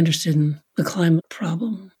got me interested in the climate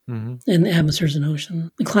problem and the atmospheres and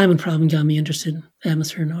ocean. The climate problem got me interested in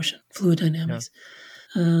atmosphere and ocean, fluid dynamics.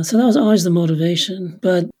 So that was always the motivation,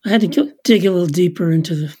 but I had to dig a little deeper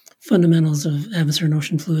into the fundamentals of atmosphere and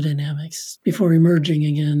ocean fluid dynamics before emerging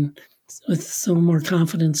again with some more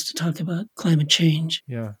confidence to talk about climate change.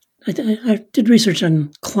 Yeah. I did research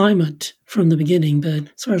on climate from the beginning, but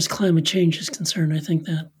as far as climate change is concerned, I think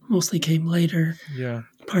that mostly came later. Yeah.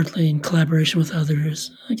 Partly in collaboration with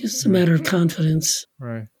others. I guess it's a matter of confidence.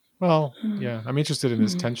 Right. Well, yeah, I'm interested in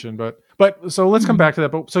this tension, but so let's come back to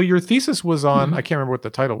that. But so your thesis was on, I can't remember what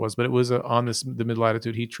the title was, but it was on the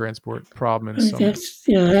mid-latitude heat transport problem.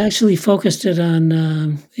 I actually focused it on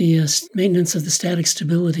the maintenance of the static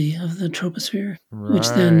stability of the troposphere, which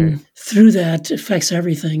then through that affects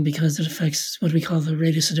everything because it affects what we call the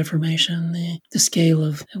radius of deformation, the scale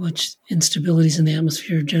of which instabilities in the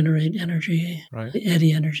atmosphere generate energy, the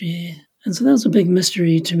eddy energy. And so that was a big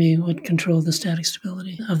mystery to me, what controlled the static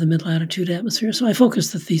stability of the mid-latitude atmosphere. So I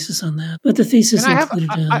focused the thesis on that. But the thesis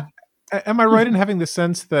included... am I right in having the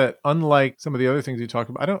sense that, unlike some of the other things you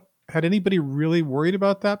talked about, had anybody really worried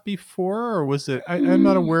about that before? Or was it... I'm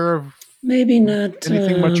not aware of... Maybe not...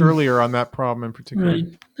 anything much earlier on that problem in particular. Right.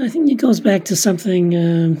 I think it goes back to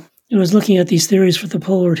something... I was looking at these theories for the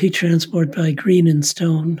polar heat transport by Green and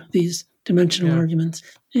Stone, these dimensional arguments.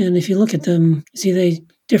 And if you look at them, see they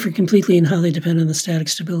differ completely in how they depend on the static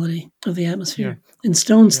stability of the atmosphere. In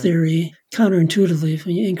Stone's theory, counterintuitively,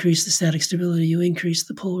 when you increase the static stability, you increase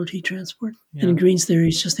the polar heat transport. And in Green's theory,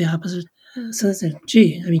 it's just the opposite. So I said,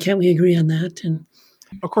 can't we agree on that? And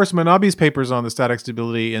of course, Manabe's papers on the static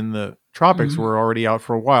stability in the tropics were already out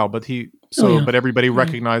for a while, but but everybody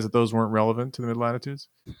recognized that those weren't relevant to the mid-latitudes?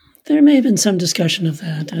 There may have been some discussion of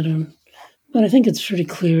that. But I think it's pretty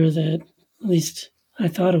clear that, at least I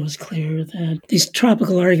thought it was clear, that these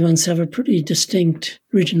tropical arguments have a pretty distinct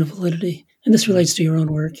region of validity. And this relates to your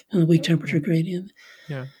own work on the weak temperature gradient.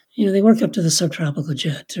 Yeah. You know, they work up to the subtropical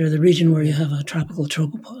jet, or the region where you have a tropical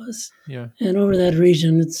tropopause. Yeah. And over that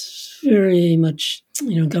region, it's very much,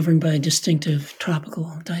 governed by distinctive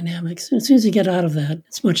tropical dynamics. And as soon as you get out of that,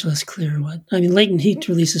 it's much less clear latent heat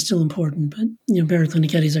release is still important, but,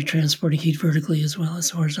 baroclinic eddies are transporting heat vertically as well as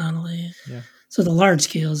horizontally. Yeah. So the large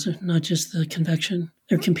scales are not just the convection,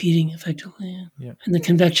 they're competing effectively. Yeah. And the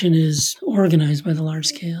convection is organized by the large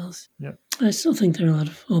scales. Yeah. I still think there are a lot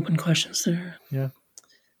of open questions there. Yeah.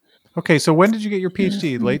 Okay, so when did you get your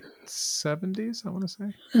PhD? Late 70s, I want to say?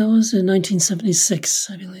 That was in 1976,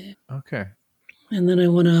 I believe. Okay. And then I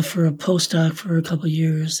went off for a postdoc for a couple of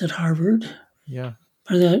years at Harvard. Yeah.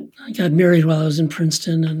 I got married while I was in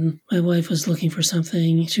Princeton, and my wife was looking for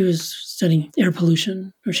something. She was studying air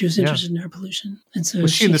pollution, or she was interested in air pollution. And so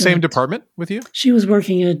was she in the same department with you? She was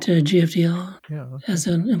working at GFDL as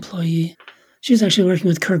an employee. She was actually working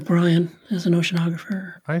with Kirk Bryan as an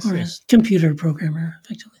oceanographer or as computer programmer,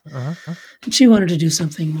 effectively. And she wanted to do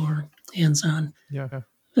something more hands-on. Yeah.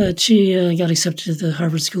 But she got accepted to the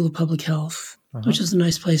Harvard School of Public Health, which is a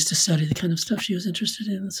nice place to study the kind of stuff she was interested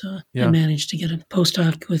in. So I managed to get a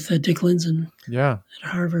postdoc with Dick Lindzen at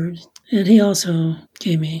Harvard. And he also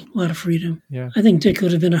gave me a lot of freedom. Yeah. I think Dick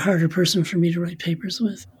would have been a harder person for me to write papers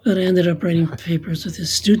with. But I ended up writing papers with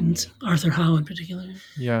his students, Arthur Howe in particular,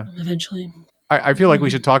 eventually. I feel like we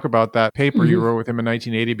should talk about that paper you wrote with him in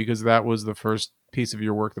 1980, because that was the first piece of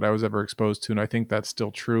your work that I was ever exposed to. And I think that's still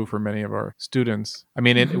true for many of our students. I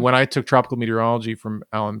mean, when I took tropical meteorology from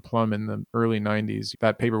Alan Plum in the early 90s,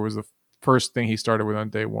 that paper was the first thing he started with on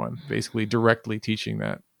day one, basically directly teaching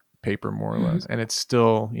that paper more or less. And it's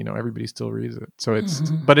still, everybody still reads it. So it's,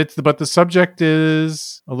 but the subject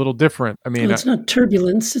is a little different. I mean, it's not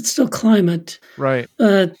turbulence, it's still climate. Right.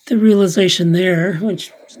 But the realization there,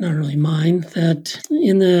 which is not really mine, that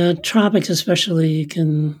in the tropics especially, you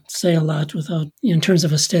can say a lot without, in terms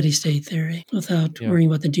of a steady state theory, without worrying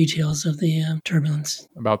about the details of the turbulence.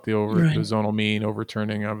 About the zonal mean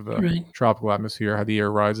overturning of the tropical atmosphere, how the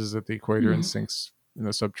air rises at the equator and sinks in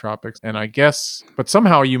the subtropics. And I guess, but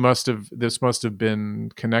somehow this must have been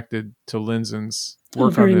connected to Lindzen's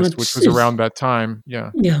work on this, which was around that time.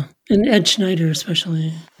 Yeah. Yeah. And Ed Schneider,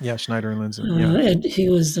 especially. Yeah. Schneider and Lindzen. Ed, he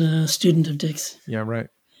was a student of Dick's. Yeah. Right.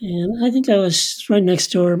 And I think I was right next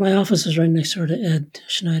door. My office was right next door to Ed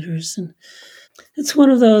Schneider's. And it's one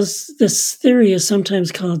of those, this theory is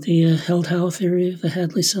sometimes called the Held-Howe theory of the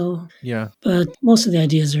Hadley cell. Yeah. But most of the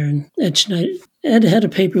ideas are in Ed Schneider. Ed had a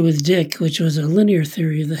paper with Dick, which was a linear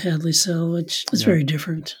theory of the Hadley cell, which is very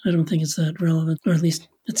different. I don't think it's that relevant, or at least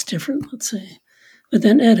it's different, let's say. But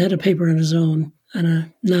then Ed had a paper on his own on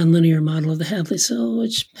a nonlinear model of the Hadley cell,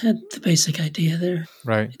 which had the basic idea there.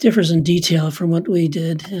 Right. It differs in detail from what we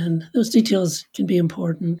did, and those details can be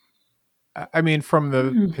important. I mean, from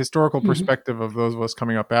the historical perspective of those of us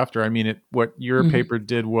coming up after, I mean, what your paper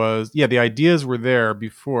did was, the ideas were there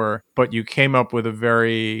before, but you came up with a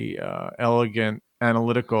very elegant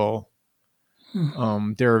analytical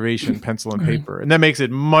derivation, pencil and paper. And that makes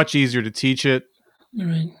it much easier to teach it.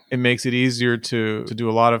 Right. It makes it easier to do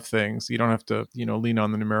a lot of things. You don't have to, lean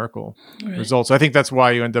on the numerical results. I think that's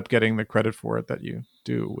why you end up getting the credit for it that you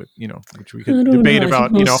do with, which we could debate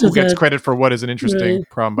about, who gets credit for what is an interesting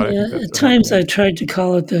problem. But I think that's at times I tried to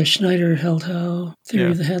call it the Schneider-Held-Howe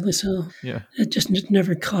theory of the Hadley cell. Yeah. It just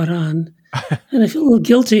never caught on. And I feel a little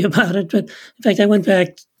guilty about it. But in fact, I went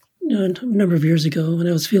back a number of years ago when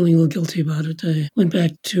I was feeling a little guilty about it. I went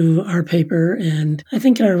back to our paper, and I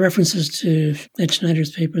think our references to Ed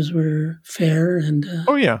Schneider's papers were fair. And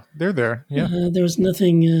they're there. Yeah, there was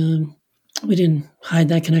nothing. We didn't hide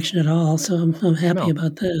that connection at all, so I'm happy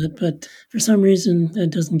about that. But for some reason,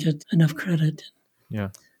 it doesn't get enough credit. Yeah,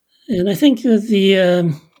 and I think that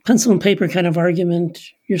the pencil and paper kind of argument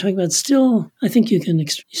you're talking about still, I think you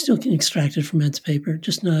still can extract it from Ed's paper,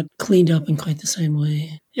 just not cleaned up in quite the same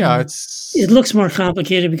way. Yeah, it looks more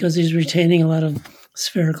complicated because he's retaining a lot of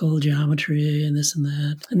spherical geometry and this and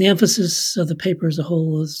that. And the emphasis of the paper as a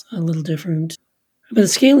whole is a little different. But the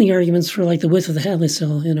scaling arguments for like the width of the Hadley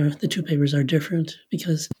cell in the two papers are different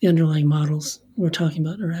because the underlying models we're talking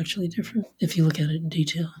about are actually different if you look at it in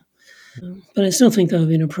detail. But I still think that would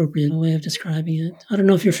be an appropriate way of describing it. I don't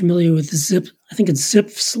know if you're familiar with I think it's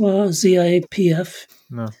Zipf's law, ZIPF.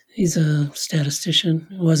 No. He's a statistician,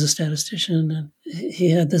 was a statistician. And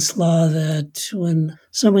he had this law that when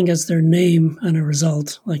someone gets their name on a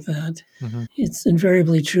result like that, it's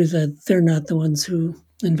invariably true that they're not the ones who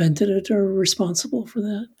invented it or were responsible for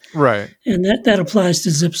that. Right. And that applies to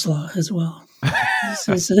Zipf's law as well.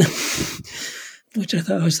 Which I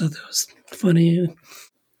always thought that was funny.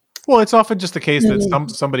 Well, it's often just the case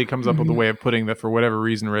that somebody comes up with a way of putting that for whatever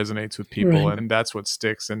reason resonates with people, and that's what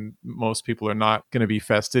sticks. And most people are not going to be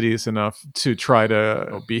fastidious enough to try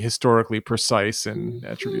to be historically precise in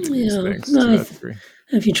attributing these things to that degree.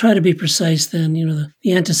 If you try to be precise, then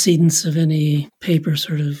the antecedents of any paper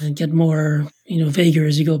sort of get more vaguer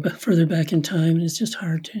as you go further back in time, and it's just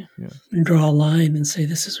hard to draw a line and say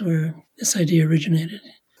this is where this idea originated.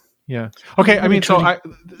 Yeah. Okay. I mean, Yep.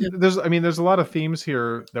 there's a lot of themes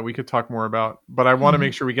here that we could talk more about, but I want to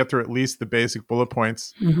make sure we get through at least the basic bullet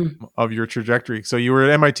points of your trajectory. So you were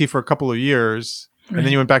at MIT for a couple of years, and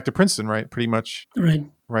then you went back to Princeton, right? Pretty much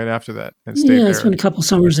right after that, and stayed Yeah, I there. spent a couple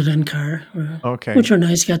summers at NCAR, which were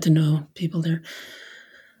nice. Got to know people there.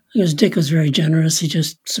 Because Dick was very generous. He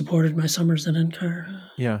just supported my summers at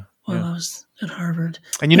NCAR. While I was at Harvard.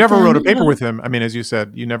 And you never wrote a paper with him. I mean, as you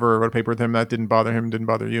said, you never wrote a paper with him. That didn't bother him, didn't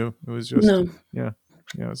bother you. It was just, it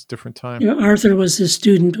was a different time. Arthur was his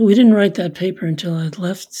student, but we didn't write that paper until I'd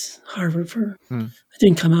left Harvard it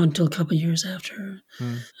didn't come out until a couple of years after.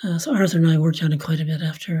 So Arthur and I worked on it quite a bit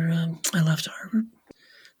after I left Harvard.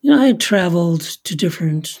 I had traveled to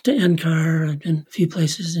NCAR. I'd been a few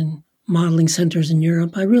places in modeling centers in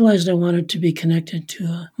Europe. I realized I wanted to be connected to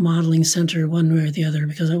a modeling center one way or the other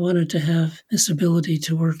because I wanted to have this ability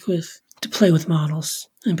to play with models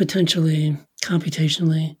and potentially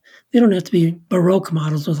computationally. They don't have to be Baroque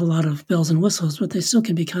models with a lot of bells and whistles, but they still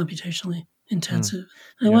can be computationally intensive.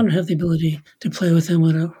 I wanted to have the ability to play with them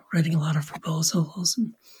without writing a lot of proposals.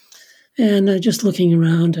 And just looking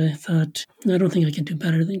around, I thought, I don't think I can do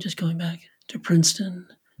better than just going back to Princeton.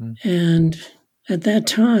 And at that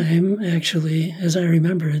time, actually, as I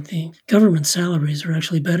remember it, the government salaries were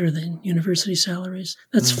actually better than university salaries.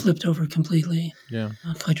 That's flipped over completely,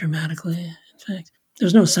 quite dramatically. In fact,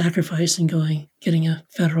 there's no sacrifice in getting a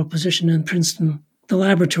federal position in Princeton. The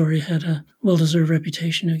laboratory had a well-deserved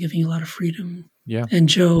reputation of giving a lot of freedom. And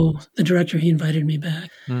Joe, the director, he invited me back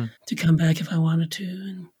to come back if I wanted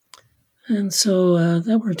to. And so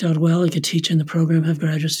that worked out well. I could teach in the program, have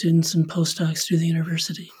graduate students and postdocs through the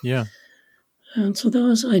university. And so that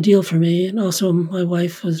was ideal for me. And also my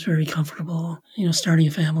wife was very comfortable, starting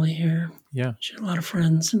a family here. She had a lot of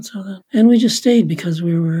friends. And we just stayed because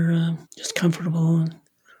we were just comfortable.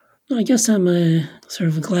 And I guess I'm a sort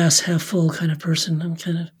of a glass half full kind of person. I'm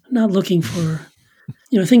kind of not looking for,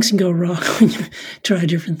 things can go wrong when you try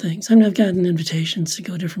different things. I mean, I've gotten invitations to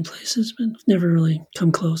go different places, but never really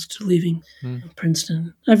come close to leaving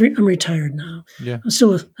Princeton. I'm retired now. I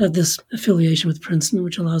still have this affiliation with Princeton,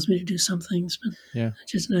 which allows me to do some things, but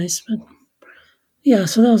which is nice. But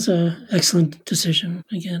so that was an excellent decision.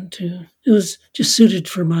 Again, it was just suited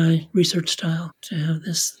for my research style to have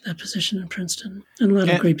that position in Princeton, and a lot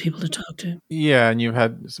of great people to talk to. And you've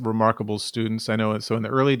had some remarkable students. I know. So in the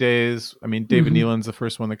early days, I mean, David Neelan's the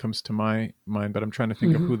first one that comes to my mind, but I'm trying to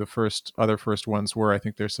think of who the other first ones were. I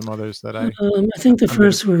think there's some others that I think the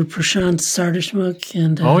first were Prashant Sardeshmukh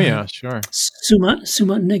and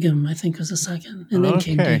Sumat Nigam, I think was the second, and then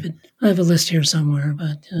came David. I have a list here somewhere,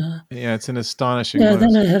 but it's an astonishing.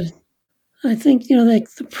 Then I think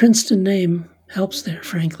the Princeton name helps there.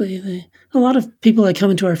 Frankly, a lot of people that come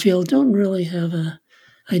into our field don't really have a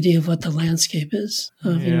idea of what the landscape is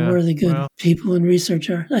of where the good people in research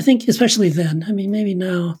are. I think especially then. I mean, maybe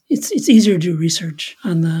now it's easier to do research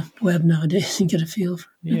on the web nowadays and get a feel for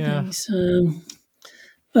things.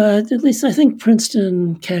 But at least I think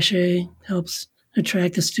Princeton cachet helps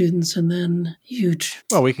attract the students, and then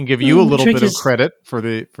we can give you a little bit of credit for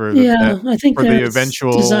the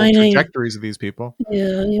eventual trajectories of these people.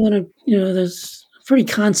 You want to there's a pretty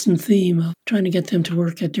constant theme of trying to get them to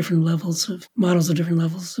work at different levels of models of different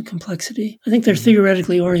levels of complexity. I think they're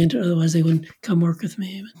theoretically oriented, otherwise they wouldn't come work with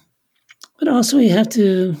me. But also you have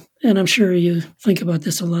to, and I'm sure you think about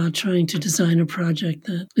this a lot, trying to design a project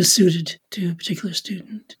that is suited to a particular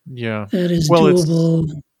student. That is doable.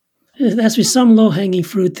 There has to be some low-hanging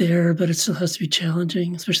fruit there, but it still has to be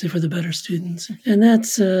challenging, especially for the better students. And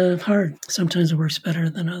that's hard. Sometimes it works better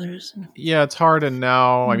than others. It's hard. And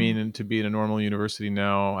now, I mean, to be in a normal university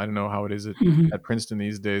now, I don't know how it is at Princeton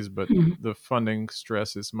these days, but the funding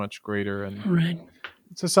stress is much greater. And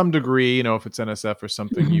to some degree, if it's NSF or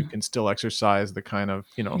something, you can still exercise the kind of,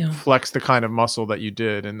 flex the kind of muscle that you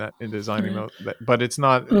did in designing those. But it's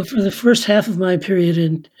not. Well, for the first half of my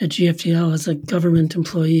period at GFDL as a government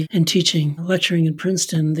employee and teaching, lecturing in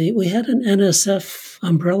Princeton, we had an NSF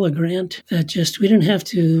umbrella grant that we didn't have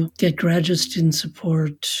to get graduate student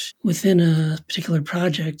support within a particular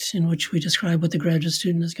project in which we describe what the graduate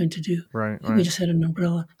student is going to do. Right. We just had an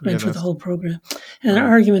umbrella grant for the whole program. And our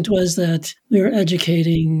argument was that we were educating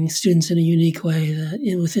students in a unique way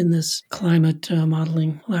within this climate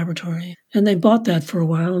modeling laboratory. And they bought that for a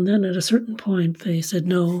while. And then at a certain point, they said,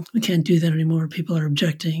 no, we can't do that anymore. People are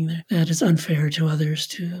objecting that it's unfair to others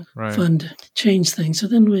to change things. So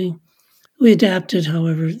then we adapted,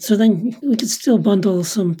 however. So then we could still bundle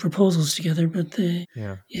some proposals together, but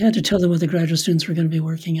you had to tell them what the graduate students were going to be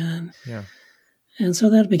working on. And so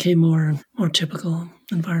that became more typical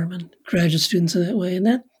environment, graduate students in that way. And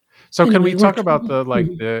that So can anyway, we talk worked. about the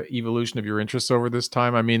Mhm, the evolution of your interests over this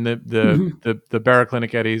time? I mean, mhm, the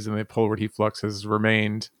baroclinic eddies and the poleward heat flux has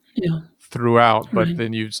remained yeah, throughout, but right.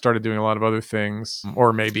 then you started doing a lot of other things,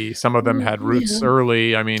 or maybe some of them had roots Yeah,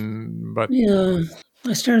 early. I mean, but yeah.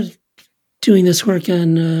 I started doing this work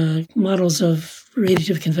on models of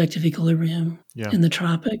radiative convective equilibrium yeah, in the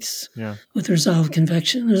tropics yeah, with resolved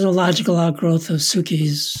convection. There's a logical outgrowth of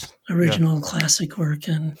Suki's yeah, original classic work,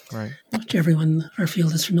 and right, which everyone our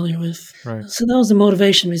field is familiar with. right, So that was the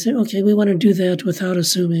motivation. We said, okay, we want to do that without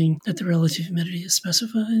assuming that the relative humidity is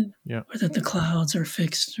specified yeah, or that the clouds are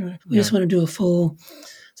fixed. Or we yeah, just want to do a full.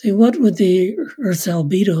 Say, what would the Earth's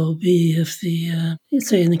albedo be if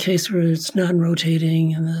say in the case where it's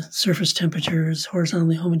non-rotating and the surface temperature is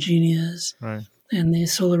horizontally homogeneous right, and the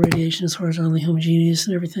solar radiation is horizontally homogeneous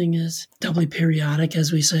and everything is doubly periodic,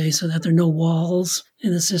 as we say, so that there are no walls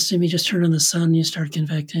in the system. You just turn on the sun, you start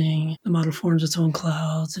convecting. The model forms its own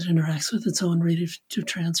clouds. It interacts with its own radiative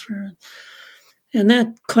transfer. And that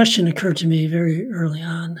question occurred to me very early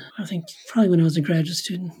on. I think probably when I was a graduate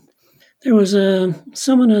student. There was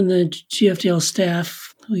someone on the GFDL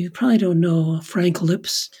staff who you probably don't know, Frank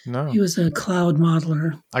Lips. no. He was a cloud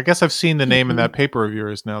modeler. I guess I've seen the name in And, that paper of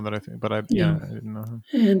yours now that I think, but I yeah, I didn't know him.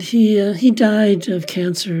 and he died of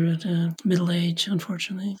cancer at middle age,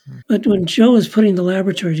 unfortunately. Hmm. But when Joe was putting the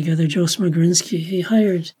laboratory together, Joe Smogrinsky, he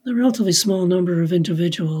hired a relatively small number of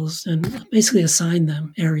individuals and basically assigned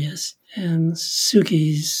them areas. And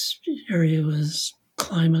Suki's area was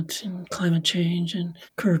climate and climate change, and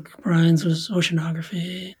Kirk Bryan's was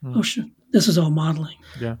oceanography. This was all modeling.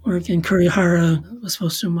 Yeah. Work in Kurihara was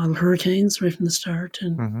supposed to model hurricanes right from the start,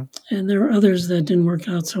 Mm-hmm. and there were others that didn't work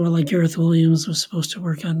out so well. Like Gareth Williams was supposed to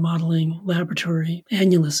work on modeling laboratory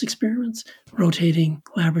annulus experiments, rotating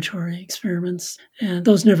laboratory experiments, and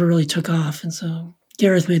those never really took off. And so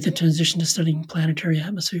Gareth made the transition to studying planetary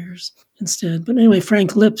atmospheres instead. But anyway,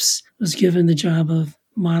 Frank Lips was given the job of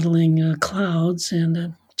modeling clouds,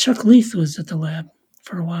 and Chuck Leith was at the lab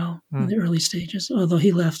for a while in the early stages, although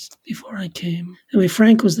he left before I came. Anyway,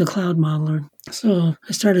 Frank was the cloud modeler. So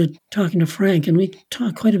I started talking to Frank, and we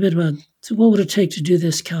talked quite a bit about what would it take to do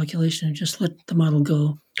this calculation and just let the model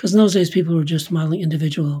go. Because in those days, people were just modeling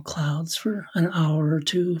individual clouds for an hour or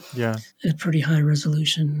two at pretty high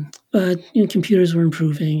resolution. But computers were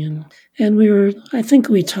improving, and I think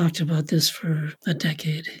we talked about this for a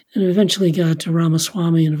decade. And eventually got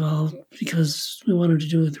Ramaswamy involved because we wanted to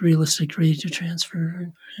do it with realistic radiative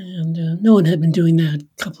transfer. And no one had been doing that,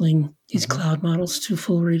 coupling these cloud models to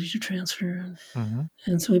full radiative transfer.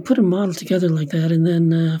 And so we put a model together like that. And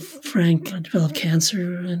then Frank developed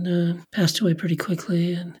cancer and passed away pretty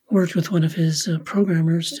quickly, and worked with one of his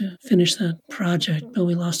programmers to finish that project. But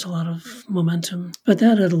we lost a lot of momentum. But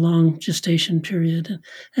that had a long gestation period.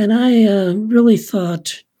 And I really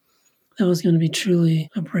thought that was going to be truly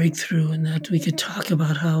a breakthrough in that we could talk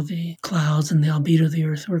about how the clouds and the albedo of the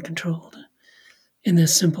Earth were controlled in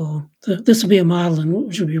this simple. This would be a model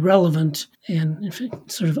which would be relevant and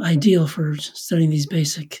sort of ideal for studying these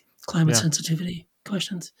basic climate sensitivity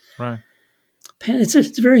questions. Right. It's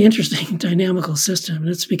a very interesting dynamical system, and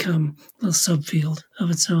it's become a little subfield of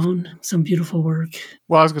its own. Some beautiful work.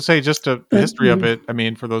 Well, I was going to say, just the history of it, I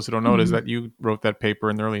mean, for those who don't know, is that you wrote that paper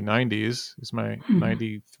in the early 90s. It's my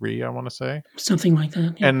 93, I want to say. Something like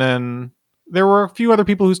that. Yeah. And then there were a few other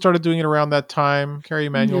people who started doing it around that time. Carrie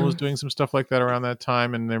Emanuel was doing some stuff like that around that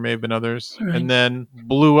time, and there may have been others. Right. And then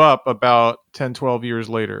blew up about 10, 12 years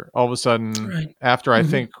later. All of a sudden, after I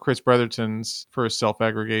think Chris Bretherton's first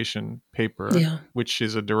self-aggregation paper, which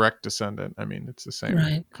is a direct descendant. I mean, it's the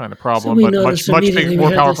same kind of problem, so but much bigger,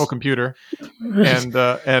 more powerful computer. Right.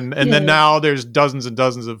 And then now there's dozens and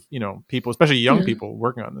dozens of people, especially young people,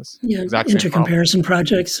 working on this. Yeah, exact same intercomparison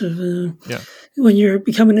projects of when you're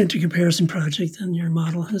becoming an intercomparison project, then your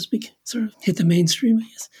model has sort of hit the mainstream,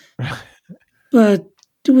 I guess. But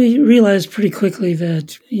we realized pretty quickly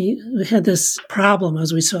that we had this problem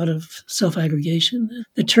as we sort of self-aggregation.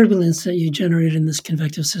 The turbulence that you generated in this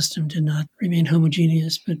convective system did not remain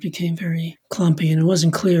homogeneous, but became very clumpy, and it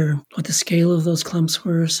wasn't clear what the scale of those clumps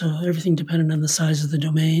were, so everything depended on the size of the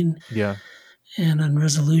domain and on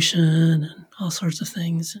resolution and all sorts of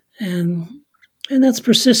things. And that's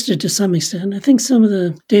persisted to some extent. I think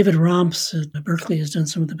David Romps at Berkeley has done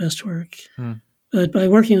some of the best work. But by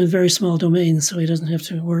working with very small domains, so he doesn't have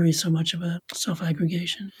to worry so much about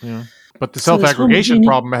self-aggregation. Yeah, but the self-aggregation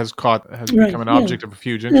problem has become an object of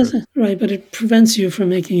huge interest. Right, but it prevents you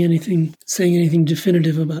from saying anything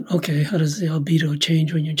definitive about, okay, how does the albedo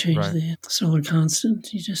change when you change the solar constant?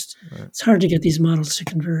 It's hard to get these models to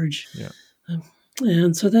converge. Yeah.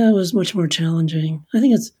 And so that was much more challenging. I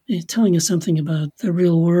think it's telling us something about the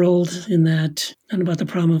real world in that, and about the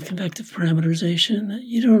problem of convective parameterization, that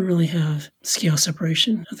you don't really have scale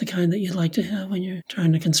separation of the kind that you'd like to have when you're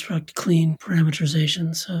trying to construct clean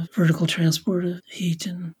parameterizations of vertical transport of heat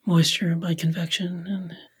and moisture by convection.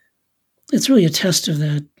 And it's really a test of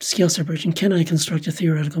that scale separation. Can I construct a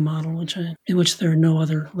theoretical model in which there are no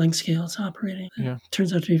other length scales operating? Yeah. It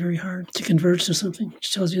turns out to be very hard to converge to something,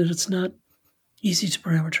 which tells you that it's not easy to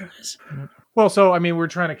parameterize. Well, so, I mean, we're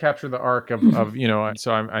trying to capture the arc of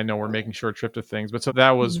so I know we're making short shrift of things, but so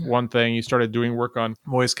that was one thing. You started doing work on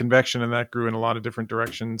moist convection, and that grew in a lot of different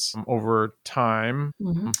directions over time.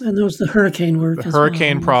 Mm-hmm. And there was the hurricane work. The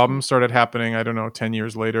hurricane problem started happening, I don't know, 10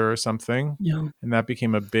 years later or something. Yeah. And that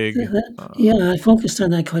became a big... I focused on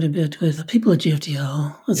that quite a bit with people at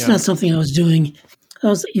GFDL. It's not something I was doing. I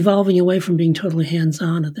was evolving away from being totally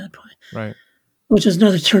hands-on at that point. Right. Which is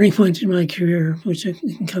another turning point in my career, which I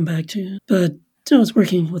can come back to. But I was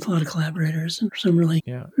working with a lot of collaborators and some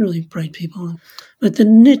really bright people. But the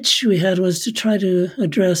niche we had was to try to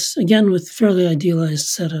address, again, with fairly idealized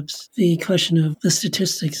setups, the question of the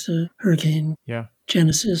statistics of hurricane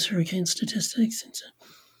genesis, hurricane statistics. And so,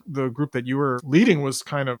 the group that you were leading was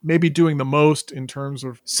kind of maybe doing the most in terms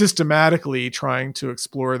of systematically trying to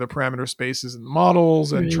explore the parameter spaces and the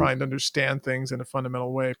models and trying to understand things in a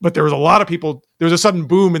fundamental way. But there was a lot of people, there was a sudden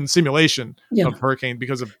boom in simulation of hurricane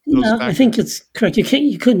because of those factors. I think it's correct.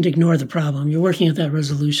 You couldn't ignore the problem. You're working at that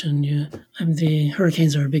resolution. The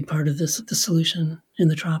hurricanes are a big part of the solution in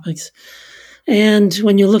the tropics. And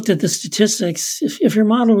when you looked at the statistics, if your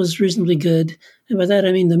model was reasonably good, and by that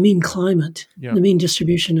I mean the mean climate, the mean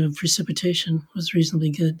distribution of precipitation was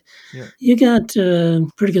reasonably good, you got a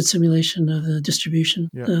pretty good simulation of the distribution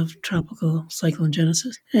of tropical cyclone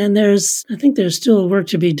genesis. And I think there's still work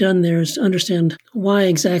to be done there to understand why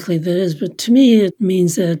exactly that is. But to me, it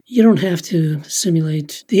means that you don't have to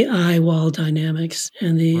simulate the eye wall dynamics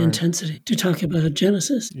and the intensity to talk about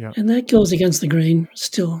genesis. Yeah. And that goes against the grain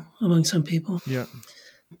still among some people. Yeah.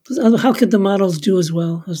 How could the models do as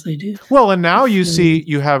well as they do? Well, and now you see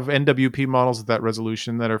you have NWP models at that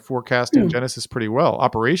resolution that are forecasting genesis pretty well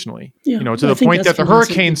operationally. Yeah. To the point that the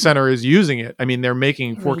Hurricane Center is using it. I mean, they're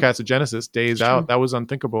making forecasted genesis days out. That was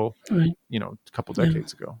unthinkable, a couple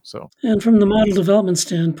decades ago. So, and from the model development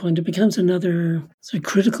standpoint, it becomes another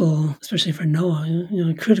critical, especially for NOAA,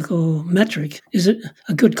 a critical metric. Is it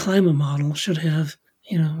a good climate model should have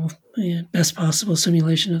best possible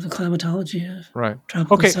simulation of the climatology of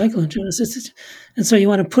tropical cyclone genesis. And so you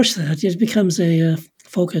want to push that. It becomes a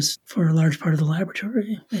focus for a large part of the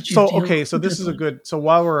laboratory. So this is a good, so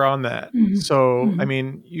while we're on that, I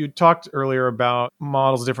mean, you talked earlier about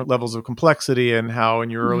models, different levels of complexity, and how in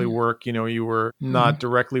your early work, you were not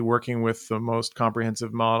directly working with the most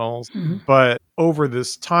comprehensive models, but over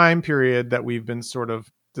this time period that we've been sort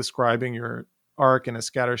of describing your arc in a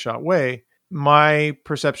scattershot way, my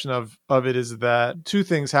perception of it is that two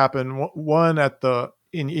things happen. One,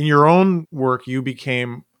 in your own work, you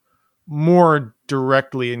became more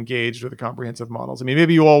directly engaged with the comprehensive models. I mean,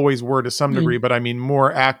 maybe you always were to some degree, but I mean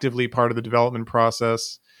more actively part of the development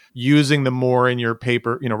process, using them more in your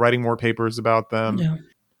paper, writing more papers about them. Yeah.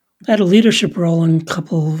 I had a leadership role in a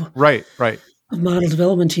couple of of model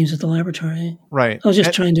development teams at the laboratory. Right. I was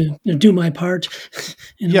just trying to do my part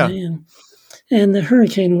in a way. And the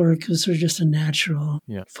hurricane work was sort of just a natural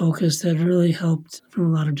focus that really helped from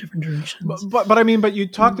a lot of different directions. But you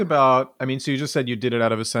talked about, so you just said you did it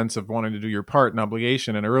out of a sense of wanting to do your part and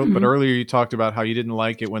obligation. But earlier you talked about how you didn't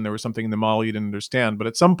like it when there was something in the model you didn't understand. But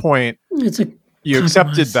at some point, you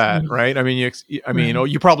accepted that, right? I mean,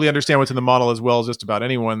 you probably understand what's in the model as well as just about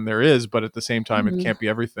anyone there is, but at the same time, it can't be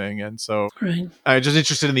everything. And so I'm just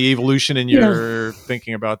interested in the evolution in your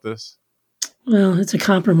thinking about this. Well, it's a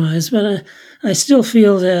compromise, but I still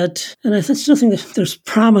feel that, and I still think that there's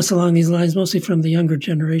promise along these lines, mostly from the younger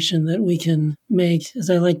generation, that we can make,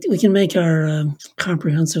 we can make our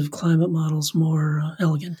comprehensive climate models more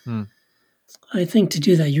elegant. I think to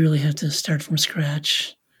do that, you really have to start from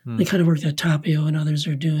scratch. The kind of work that Tapio and others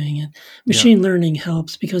are doing. And machine learning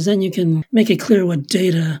helps because then you can make it clear what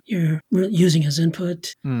data you're using as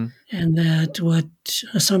input and that what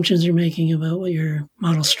assumptions you're making about what your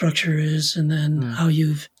model structure is and then how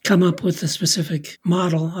you've come up with a specific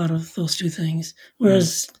model out of those two things.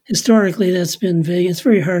 Whereas historically that's been vague. It's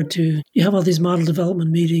very hard to, you have all these model development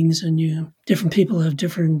meetings and different people have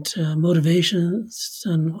different motivations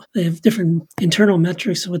and they have different internal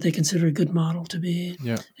metrics of what they consider a good model to be.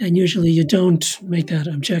 Yeah. And usually you don't make that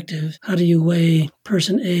objective. How do you weigh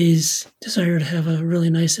person A's desire to have a really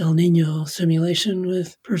nice El Nino simulation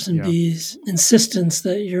with person B's insistence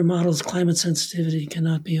that your model's climate sensitivity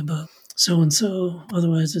cannot be above so-and-so,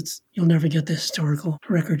 otherwise you'll never get the historical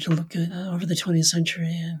record to look at over the 20th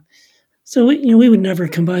century. And so we would never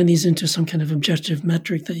combine these into some kind of objective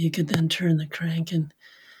metric that you could then turn the crank.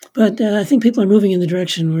 But I think people are moving in the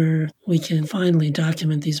direction where we can finally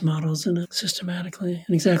document these models systematically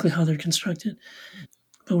and exactly how they're constructed.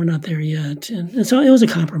 But we're not there yet. And so it was a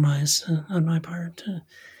compromise on my part.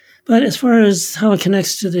 But as far as how it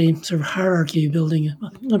connects to the sort of hierarchy building,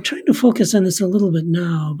 I'm trying to focus on this a little bit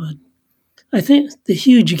now, but I think the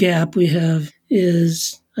huge gap we have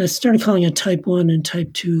is, I started calling it type 1 and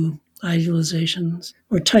type 2 idealizations,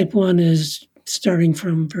 where type 1 is starting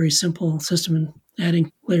from very simple system and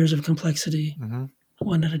adding layers of complexity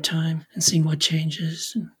one at a time and seeing what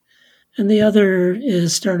changes. And the other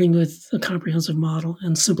is starting with a comprehensive model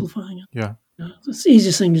and simplifying it. Yeah. It's the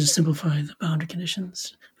easiest thing to just simplify the boundary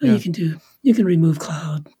conditions. But you can remove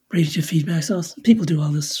cloud, radiative feedback. So people do all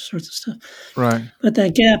this sorts of stuff. Right. But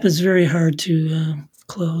that gap is very hard to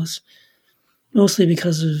close, mostly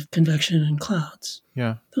because of convection and clouds.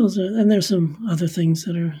 Yeah. And there's some other things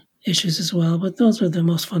that are issues as well, but those are the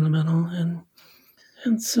most fundamental.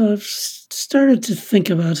 And so I've started to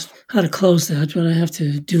think about how to close that, but I have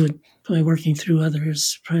to do it by working through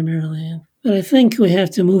others primarily. But I think we have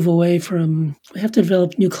to we have to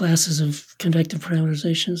develop new classes of convective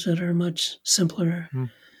parameterizations that are much simpler. And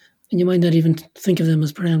you might not even think of them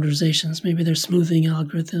as parameterizations. Maybe they're smoothing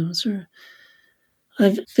algorithms. Or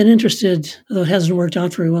I've been interested, although it hasn't worked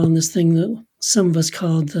out very well, in this thing that some of us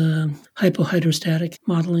called hypohydrostatic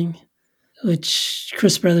modeling, which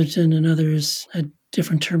Chris Bretherton and others had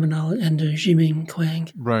different terminology, and Jiming Quang,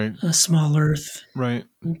 right, small Earth, right.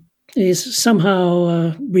 They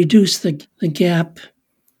somehow reduce the gap.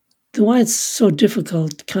 Why it's so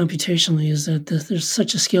difficult computationally is that there's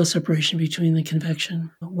such a scale separation between the convection,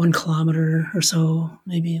 1 kilometer or so,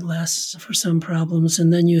 maybe less for some problems,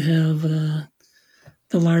 and then you have the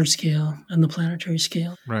large scale and the planetary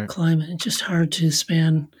scale climate. It's just hard to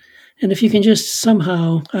span. And if you can just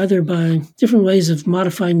somehow, either by different ways of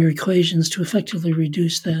modifying your equations to effectively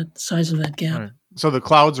reduce that size of that gap. Right. So the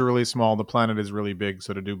clouds are really small, the planet is really big,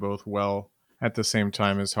 so to do both well at the same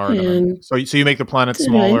time is hard. So you make the planet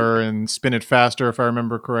smaller and spin it faster, if I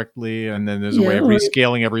remember correctly, and then there's a way of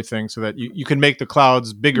rescaling everything so that you can make the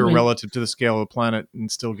clouds bigger relative to the scale of the planet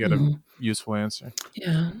and still get a useful answer.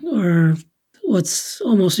 Yeah, or what's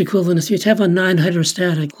almost equivalent is you have a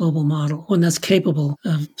non-hydrostatic global model, one that's capable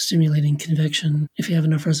of simulating convection. If you have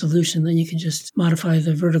enough resolution, then you can just modify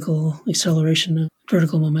the vertical acceleration of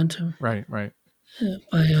vertical momentum. Right.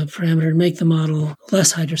 By a parameter and make the model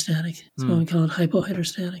less hydrostatic. That's why we call it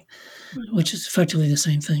hypohydrostatic, which is effectively the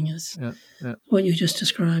same thing as what you just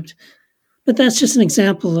described. But that's just an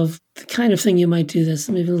example of the kind of thing you might do that's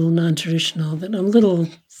maybe a little non-traditional, that I'm a little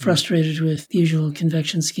frustrated with the usual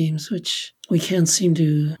convection schemes, which we can't seem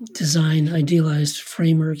to design idealized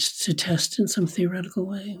frameworks to test in some theoretical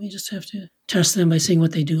way. We just have to test them by seeing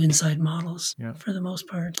what they do inside models for the most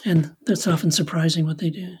part. And that's often surprising what they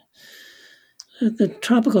do. The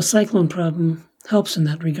tropical cyclone problem helps in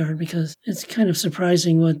that regard because it's kind of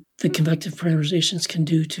surprising what the convective parameterizations can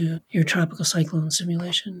do to your tropical cyclone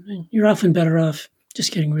simulation. And you're often better off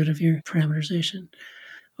just getting rid of your parameterization,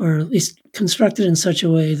 or at least construct it in such a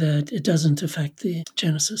way that it doesn't affect the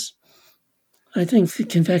genesis. I think the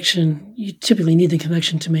convection, you typically need the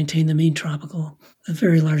convection to maintain the mean tropical, a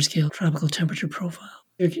very large-scale tropical temperature profile.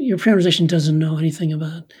 Your parameterization doesn't know anything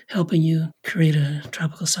about helping you create a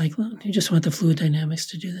tropical cyclone. You just want the fluid dynamics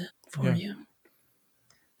to do that for you.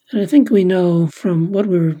 And I think we know from what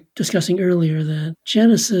we were discussing earlier that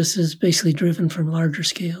genesis is basically driven from larger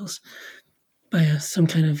scales by some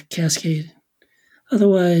kind of cascade.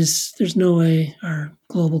 Otherwise, there's no way our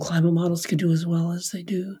global climate models could do as well as they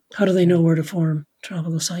do. How do they know where to form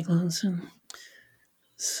tropical cyclones? And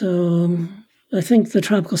so I think the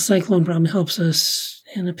tropical cyclone problem helps us.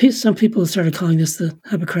 And some people started calling this the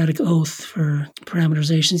Hippocratic Oath for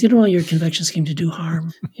parameterizations. You don't want your convection scheme to do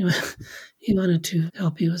harm. You want it to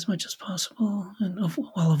help you as much as possible and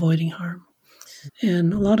while avoiding harm.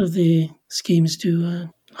 And a lot of the schemes do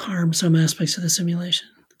harm some aspects of the simulation.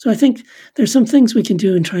 So I think there's some things we can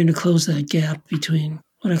do in trying to close that gap between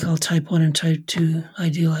what I call type 1 and type 2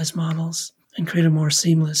 idealized models. and create a more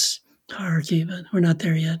seamless hierarchy, but we're not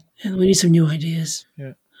there yet. And we need some new ideas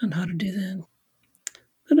on how to do that.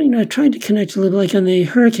 But, I tried to connect a little like on the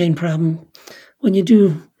hurricane problem. When you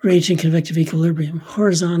do rage and convective equilibrium,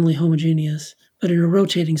 horizontally homogeneous, but in a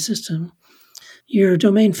rotating system, your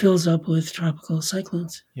domain fills up with tropical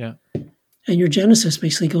cyclones. Yeah. And your genesis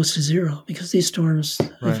basically goes to zero because these storms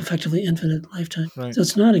have effectively infinite lifetime. Right. So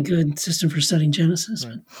it's not a good system for studying genesis.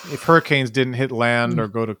 Right. If hurricanes didn't hit land or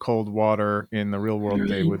go to cold water in the real world,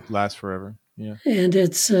 they would last forever. Yeah. And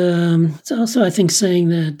it's also, I think, saying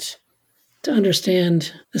that to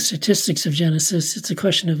understand the statistics of genesis, it's a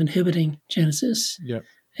question of inhibiting genesis. Yeah.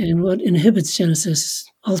 And what inhibits genesis,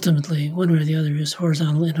 ultimately, one way or the other, is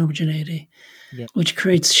horizontal inhomogeneity, which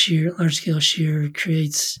creates shear, large-scale shear,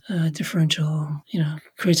 creates differential,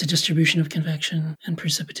 creates a distribution of convection and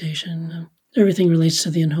precipitation. Everything relates to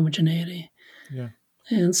the inhomogeneity. Yeah.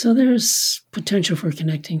 And so there's potential for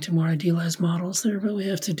connecting to more idealized models there, but we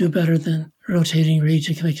have to do better than rotating rage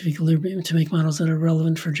and convective equilibrium to make models that are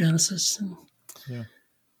relevant for genesis.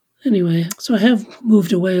 Anyway, so I have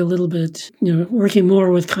moved away a little bit, working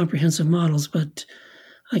more with comprehensive models, but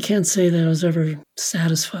I can't say that I was ever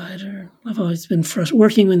satisfied. Or I've always been frustrated.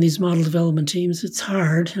 Working with these model development teams, it's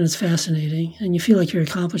hard and it's fascinating, and you feel like you're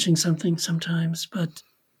accomplishing something sometimes, but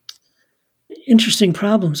interesting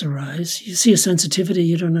problems arise. You see a sensitivity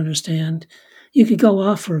you don't understand. You could go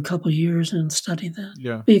off for a couple of years and study that.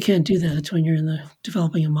 Yeah. But you can't do that when you're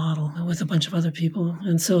developing a model with a bunch of other people.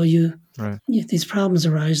 And so these problems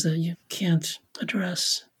arise that you can't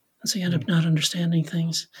address. And so you end up not understanding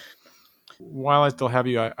things. While I still have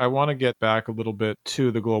you, I want to get back a little bit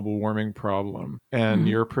to the global warming problem and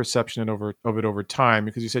your perception of it over time,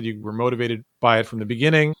 because you said you were motivated by it from the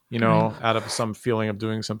beginning, out of some feeling of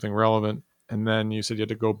doing something relevant. And then you said you had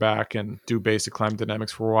to go back and do basic climate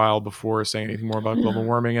dynamics for a while before saying anything more about global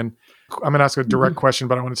warming. And I'm going to ask a direct question,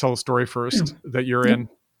 but I want to tell a story first that you're in.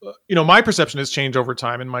 My perception has changed over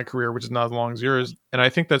time in my career, which is not as long as yours. And I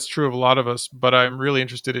think that's true of a lot of us, but I'm really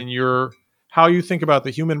interested in how you think about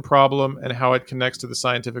the human problem and how it connects to the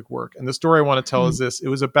scientific work. And the story I want to tell is this. It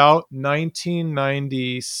was about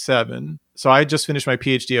 1997. So I had just finished my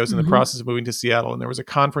PhD. I was in the process of moving to Seattle, and there was a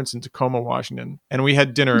conference in Tacoma, Washington. And we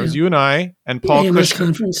had dinner. It was you and I and Paul AMS Kushner.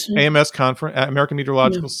 Conference. AMS conference, American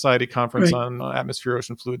Meteorological Society conference on atmosphere,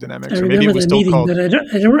 ocean, fluid dynamics. I Or maybe it was still meeting, called. But I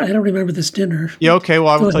don't remember this dinner. Yeah, okay. Well,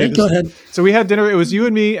 I will tell you this. Go ahead. So we had dinner. It was you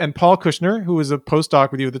and me and Paul Kushner, who was a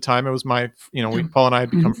postdoc with you at the time. It was Paul and I had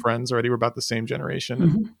become friends already. We're about the same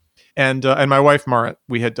generation. And my wife, Marit,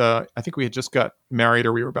 I think we had just got married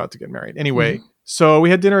or we were about to get married. Anyway, so we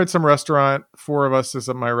had dinner at some restaurant, four of us is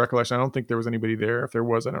my recollection. I don't think there was anybody there. If there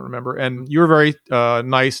was, I don't remember. And you were very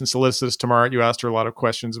nice and solicitous to Marit. You asked her a lot of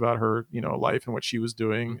questions about her, life and what she was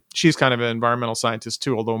doing. She's kind of an environmental scientist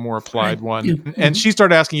too, although a more applied one. And she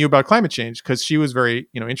started asking you about climate change because she was very,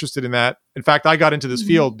 interested in that. In fact, I got into this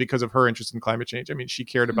field because of her interest in climate change. I mean, she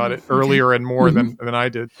cared about it earlier and more than I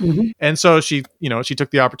did. And so she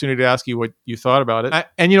took the opportunity to ask you what you thought about it.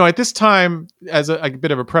 At this time, as a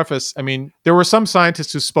bit of a preface, I mean, there were some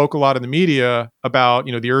scientists who spoke a lot in the media about,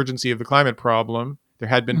 the urgency of the climate problem. There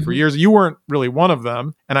had been for years. You weren't really one of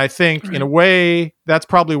them. And I think in a way, that's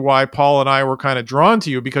probably why Paul and I were kind of drawn to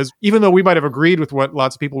you, because even though we might have agreed with what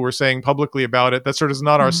lots of people were saying publicly about it, that sort of is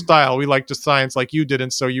not our style. We like just science like you did.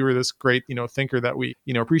 And so you were this great, thinker that we,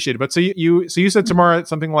 appreciated. But so you said to Marit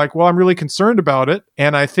something like, well, I'm really concerned about it.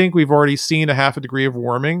 And I think we've already seen a 0.5 degree of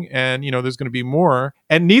warming and, there's going to be more.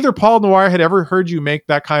 And neither Paul nor I had ever heard you make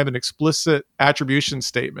that kind of an explicit attribution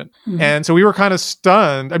statement. And so we were kind of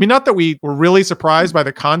stunned. I mean, not that we were really surprised by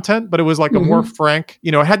the content, but it was like a more frank,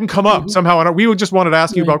 it hadn't come up somehow. And we just wanted to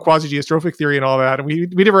ask you about quasi-geostrophic theory and all that. And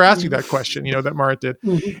we never asked you that question, that Marit did.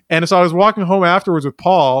 And so I was walking home afterwards with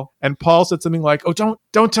Paul, and Paul said something like, oh,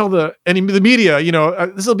 don't tell the media,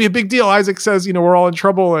 this will be a big deal. Isaac says, we're all in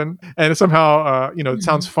trouble. And somehow, it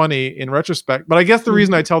sounds funny in retrospect. But I guess the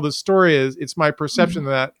reason I tell this story is it's my perception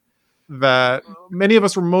that many of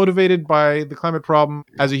us were motivated by the climate problem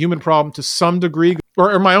as a human problem to some degree,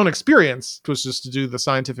 or my own experience was just to do the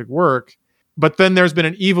scientific work. But then there's been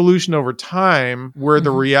an evolution over time where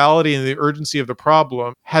the reality and the urgency of the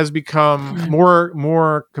problem has become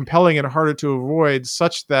more compelling and harder to avoid,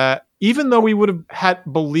 such that even though we would have had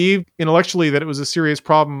believed intellectually that it was a serious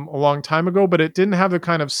problem a long time ago, but it didn't have the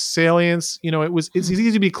kind of salience, it's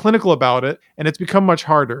easy to be clinical about it, and it's become much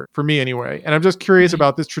harder for me anyway. And I'm just curious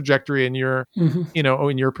about this trajectory in your,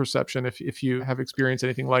 in your perception, if you have experienced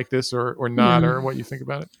anything like this or not, or what you think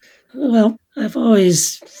about it. Well, I've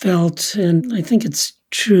always felt, and I think it's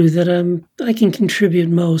true, that I can contribute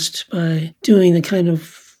most by doing the kind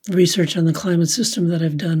of research on the climate system that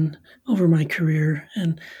I've done over my career.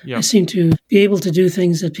 And Yeah. I seem to be able to do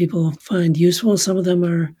things that people find useful. Some of them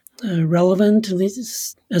are relevant, at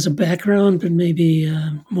least as a background, but maybe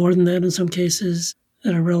more than that in some cases,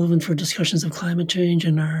 that are relevant for discussions of climate change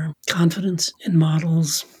and our confidence in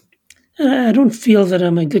models. I don't feel that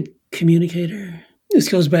I'm a good communicator. This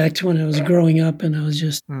goes back to when I was growing up and I was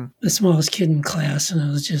just the smallest kid in class, and I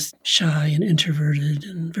was just shy and introverted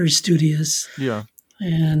and very studious. Yeah.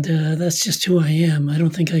 And that's just who I am. I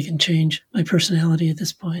don't think I can change my personality at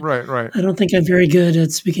this point. Right. I don't think I'm very good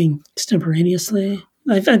at speaking extemporaneously.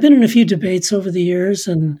 I've been in a few debates over the years,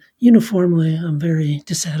 and uniformly, I'm very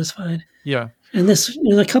dissatisfied. Yeah. And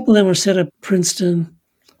a couple of them were set at Princeton.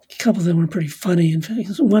 A couple of them were pretty funny. In fact,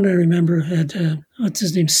 one I remember had, what's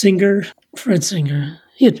his name, Singer, Fred Singer.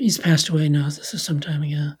 He's passed away now. This is some time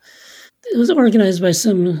ago. It was organized by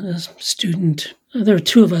some student. There were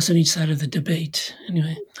two of us on each side of the debate.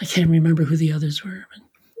 Anyway, I can't remember who the others were.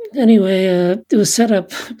 But anyway, it was set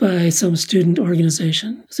up by some student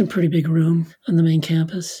organization. It's a pretty big room on the main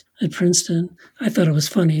campus at Princeton. I thought it was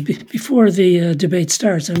funny. Before the debate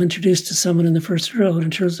starts, I'm introduced to someone in the first row,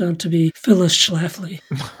 and it turns out to be Phyllis Schlafly.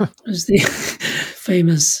 Who's the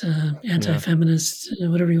famous anti-feminist,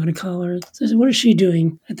 whatever you want to call her. So what is she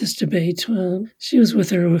doing at this debate? Well, she was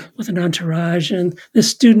with an entourage, and the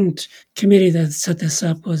student committee that set this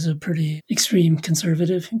up was a pretty extreme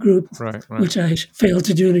conservative group, Right. which I failed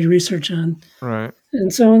to do any research on. Right.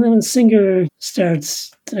 And so when Singer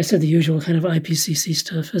starts, I said the usual kind of IPCC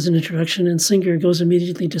stuff as an introduction, and Singer goes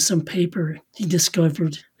immediately to some paper he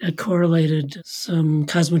discovered that correlated some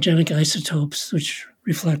cosmogenic isotopes, which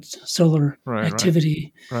reflect solar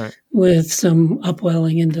activity, with some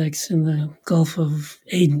upwelling index in the Gulf of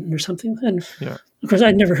Aden or something. And of course,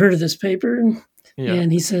 I'd never heard of this paper.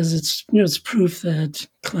 And he says it's proof that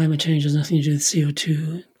climate change has nothing to do with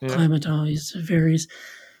CO2. Climate always varies.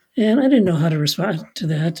 And I didn't know how to respond to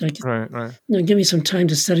that. I could, give me some time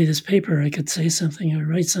to study this paper. I could say something or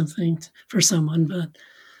write something for someone, but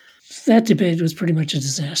that debate was pretty much a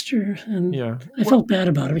disaster. And I felt bad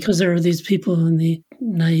about it because there were these people and the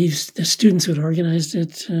students who had organized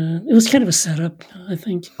it. It was kind of a setup, I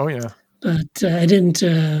think. Oh, yeah. But I didn't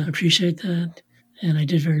appreciate that, and I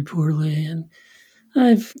did very poorly. And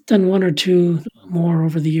I've done one or two more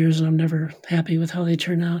over the years, and I'm never happy with how they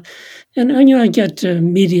turn out. And I get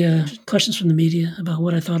questions from the media about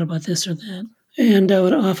what I thought about this or that. And I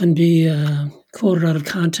would often be quoted out of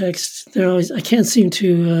context. I can't seem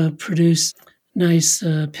to produce nice,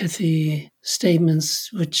 pithy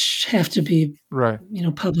statements, which have to be,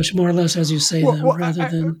 published more or less as you say them, rather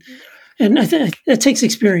than. And I think it takes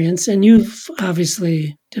experience, and you've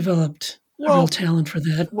obviously developed a real talent for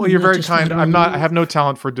that. Well, you're very kind. I have no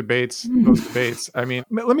talent for debates, those debates. I mean,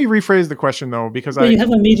 let me rephrase the question, though, because you have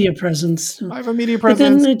a media presence. I have a media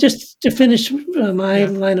presence. But then just to finish my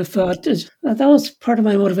line of thought, that was part of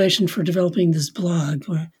my motivation for developing this blog,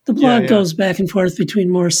 where the blog goes back and forth between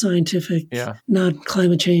more scientific, not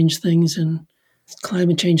climate change things and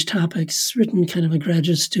climate change topics, written kind of a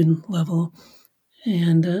graduate student level.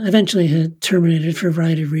 And eventually had terminated for a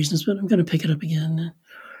variety of reasons, but I'm going to pick it up again.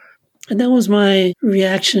 And that was my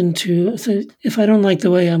reaction to, if I don't like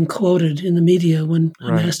the way I'm quoted in the media when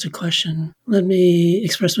I'm asked a question, let me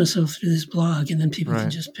express myself through this blog, and then people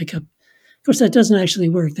can just pick up. Of course, that doesn't actually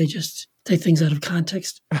work. They just take things out of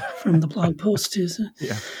context from the blog post, too. So.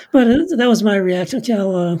 But that was my reaction.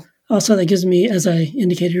 Okay, also, that gives me, as I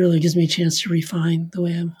indicated earlier, gives me a chance to refine the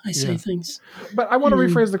way I say things. But I want to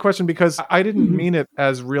rephrase the question, because I didn't mean it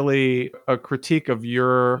as really a critique of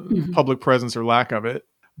your public presence or lack of it.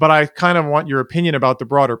 But I kind of want your opinion about the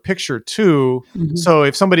broader picture, too. So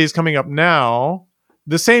if somebody is coming up now,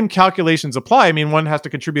 the same calculations apply. I mean, one has to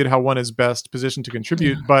contribute how one is best positioned to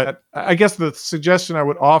contribute. But I guess the suggestion I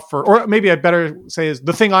would offer, or maybe I'd better say, is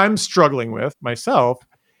the thing I'm struggling with myself,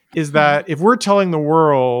 is that if we're telling the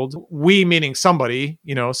world, we meaning somebody,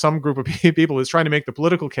 some group of people is trying to make the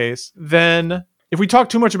political case, then if we talk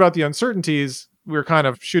too much about the uncertainties, we're kind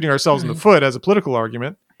of shooting ourselves in the foot as a political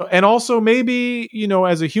argument. And also maybe,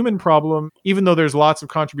 as a human problem, even though there's lots of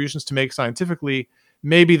contributions to make scientifically,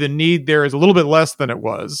 maybe the need there is a little bit less than it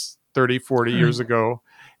was 30, 40 years ago.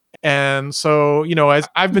 And so, as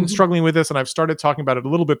I've been struggling with this and I've started talking about it a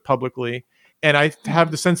little bit publicly, and I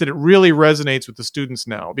have the sense that it really resonates with the students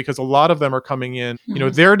now, because a lot of them are coming in,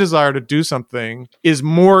 their desire to do something is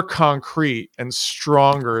more concrete and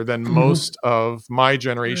stronger than most of my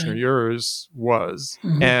generation or yours was.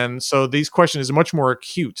 And so these questions is much more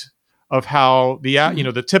acute. of how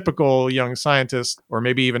the typical young scientist, or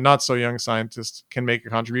maybe even not so young scientist, can make a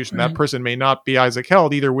contribution. That person may not be Isaac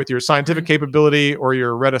Held, either with your scientific capability or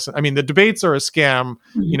your reticence. I mean, the debates are a scam.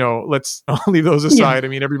 Let's leave those aside. I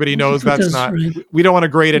mean, everybody knows that's not. We don't want to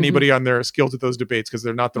grade anybody on their skills at those debates because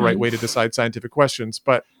they're not the right way to decide scientific questions.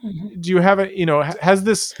 But do you have has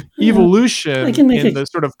this evolution in the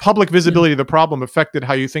sort of public visibility of the problem affected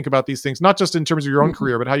how you think about these things, not just in terms of your own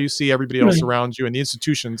career, but how you see everybody else around you and the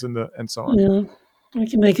institutions and so on? Yeah, I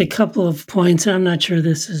can make a couple of points. I'm not sure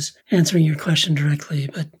this is answering your question directly,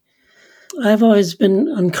 but I've always been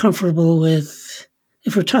uncomfortable with,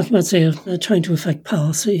 if we're talking about, say, trying to affect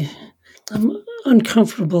policy, I'm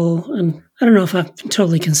uncomfortable, and I don't know if I've been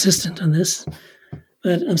totally consistent on this,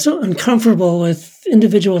 but I'm so uncomfortable with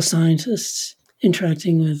individual scientists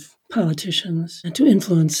interacting with politicians and to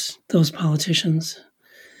influence those politicians,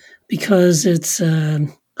 because it's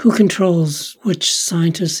who controls which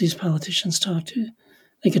scientists these politicians talk to.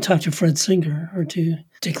 They could talk to Fred Singer or to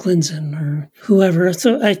Dick Lindzen or whoever.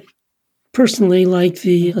 So I personally like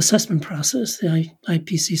the assessment process, the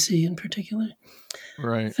IPCC in particular.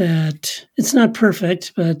 Right. That it's not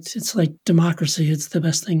perfect, but it's like democracy. It's the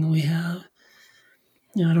best thing we have.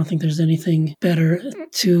 I don't think there's anything better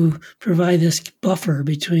to provide this buffer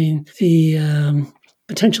between the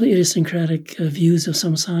potentially idiosyncratic views of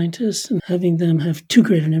some scientists and having them have too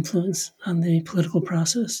great an influence on the political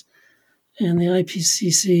process. And the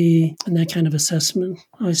IPCC and that kind of assessment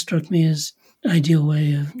always struck me as an ideal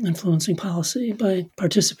way of influencing policy by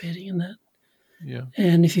participating in that. Yeah.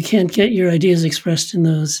 And if you can't get your ideas expressed in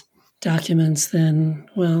those documents, then,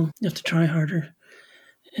 well, you have to try harder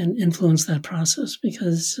and influence that process,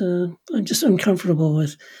 because I'm just uncomfortable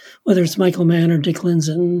with whether it's Michael Mann or Dick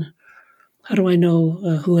Lindzen. How do I know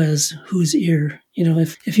who has whose ear?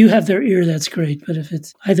 If you have their ear, that's great. But if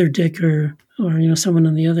it's either Dick or someone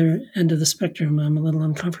on the other end of the spectrum, I'm a little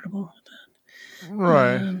uncomfortable with that.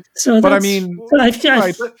 Right. But I mean, I've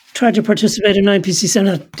tried to participate in IPCC. I'm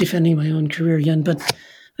not defending my own career again, but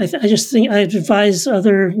I just think I'd advise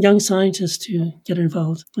other young scientists to get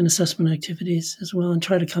involved in assessment activities as well and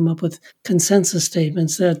try to come up with consensus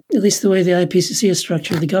statements that, at least the way the IPCC is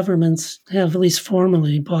structured, the governments have at least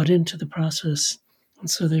formally bought into the process. And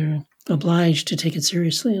so they're obliged to take it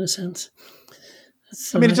seriously in a sense.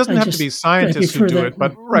 So it doesn't have to be scientists who do it,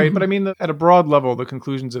 but But I mean, at a broad level, the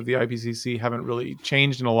conclusions of the IPCC haven't really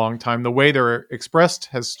changed in a long time. The way they're expressed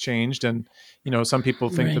has changed, and some people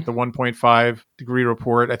think that the 1.5 degree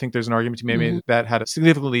report, I think there's an argument to be made that had a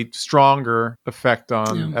significantly stronger effect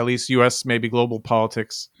on at least U.S., maybe global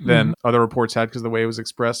politics than other reports had because of the way it was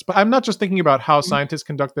expressed. But I'm not just thinking about how scientists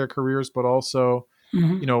conduct their careers, but also,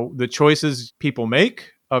 the choices people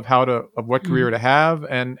make of what career to have,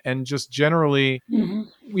 and just generally,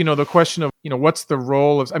 the question of, what's the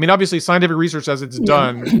role of, obviously scientific research as it's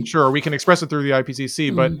done, sure, we can express it through the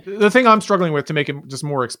IPCC, but the thing I'm struggling with, to make it just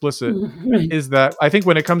more explicit, is that I think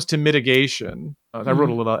when it comes to mitigation, I wrote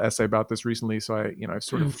a little essay about this recently, so I've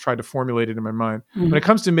sort of tried to formulate it in my mind. When it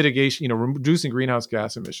comes to mitigation, reducing greenhouse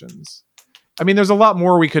gas emissions, there's a lot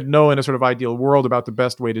more we could know in a sort of ideal world about the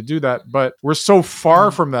best way to do that, but we're so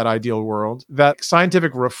far from that ideal world that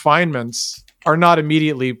scientific refinements are not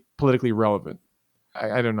immediately politically relevant.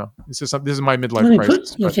 I don't know. This is my midlife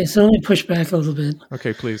crisis. So let me push back a little bit.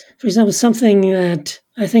 Okay, please. For example, something that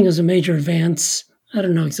I think is a major advance, I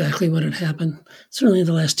don't know exactly when it happened, certainly in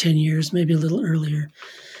the last 10 years, maybe a little earlier,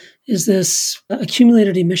 is this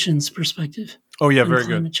accumulated emissions perspective. Oh yeah, very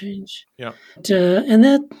good. Climate change. Yeah, and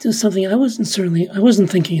that is something I wasn't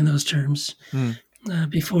thinking in those terms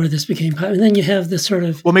before this became popular. And then you have this sort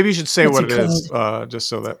of, well, maybe you should say what it is, just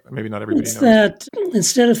so that maybe not everybody knows. That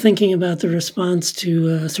instead of thinking about the response to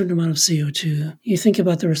a certain amount of CO2, you think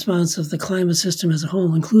about the response of the climate system as a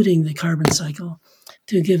whole, including the carbon cycle,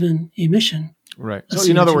 to a given emission. Right. So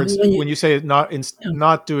in other words, when you say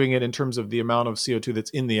not doing it in terms of the amount of CO2 that's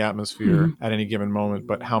in the atmosphere at any given moment,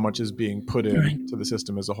 but how much is being put in to the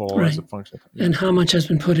system as a whole as a function. And how much has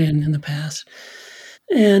been put in the past.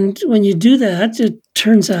 And when you do that, it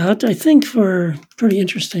turns out, I think for pretty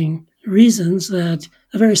interesting reasons, that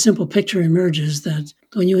a very simple picture emerges that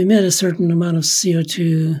when you emit a certain amount of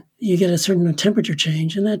CO2, you get a certain temperature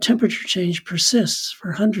change, and that temperature change persists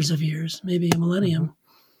for hundreds of years, maybe a millennium.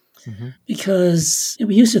 Because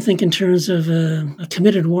we used to think in terms of a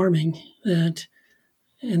committed warming, and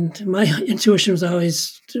my intuition was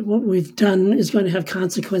always, what we've done is going to have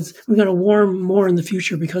consequence. We're going to warm more in the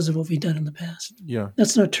future because of what we've done in the past. Yeah,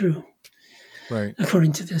 that's not true. Right.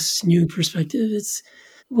 According to this new perspective, it's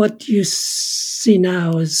what you see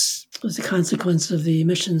now was a consequence of the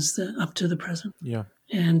emissions up to the present. Yeah.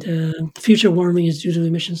 And future warming is due to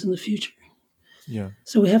emissions in the future. Yeah.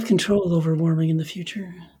 So we have control over warming in the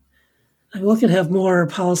future. I mean, what could have more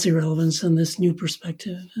policy relevance than this new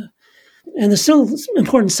perspective? And there's still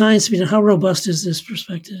important science to be done. How robust is this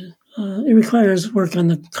perspective? It requires work on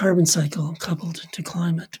the carbon cycle coupled to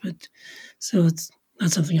climate, but so it's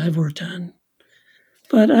not something I've worked on.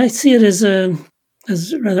 But I see it as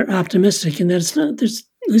rather optimistic in that it's not. There's,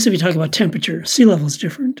 at least if you talk about temperature, sea level is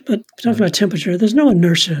different. But if you talk about temperature, there's no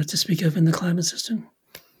inertia to speak of in the climate system.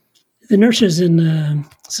 The inertia is in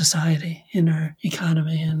society, in our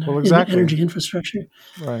economy, and in energy infrastructure.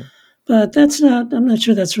 Right. But that's not. I'm not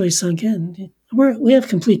sure that's really sunk in. We have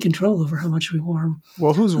complete control over how much we warm.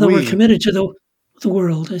 Well, who's Although we? We're committed to the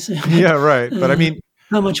world. I say. Yeah, right. But I mean,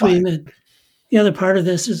 how much we emit. The other part of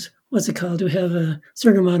this is, what's it called? We have a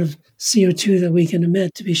certain amount of CO2 that we can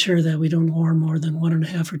emit to be sure that we don't warm more than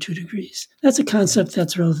 1.5 or 2 degrees. That's a concept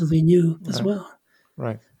that's relatively new as well.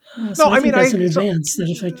 Right. So I think that's an advance that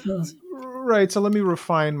affects policy. Right. So let me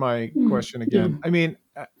refine my question again. Yeah. I mean,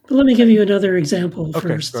 but let me give you another example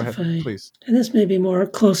first. Go ahead, please. And this may be more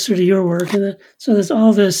closer to your work. So there's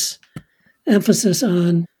all this emphasis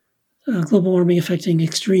on global warming affecting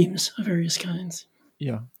extremes of various kinds.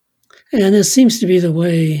 Yeah. And this seems to be the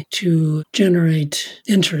way to generate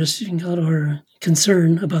interest, you can call it, or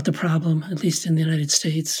concern about the problem, at least in the United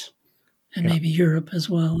States and maybe Europe as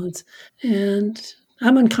well. And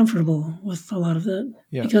I'm uncomfortable with a lot of that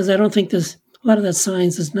because I don't think a lot of that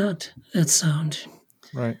science is not that sound.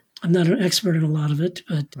 Right. I'm not an expert in a lot of it,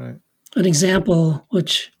 but an example,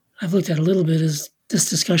 which I've looked at a little bit, is this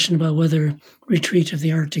discussion about whether retreat of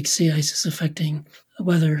the Arctic sea ice is affecting the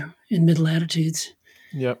weather in mid-latitudes.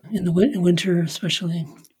 Yep. In the winter, especially.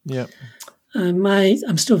 Yep.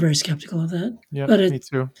 I'm still very skeptical of that. Yeah, me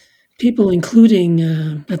too. People, including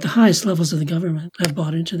at the highest levels of the government, have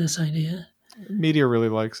bought into this idea. Media really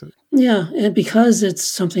likes it. Yeah, and because it's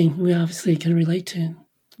something we obviously can relate to,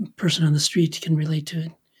 a person on the street can relate to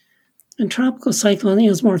it. And tropical cyclone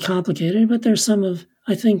is more complicated, but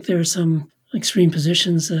I think there are some extreme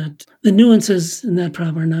positions that the nuances in that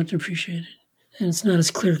problem are not appreciated, and it's not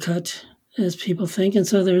as clear cut as people think. And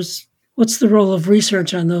so what's the role of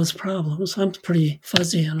research on those problems? I'm pretty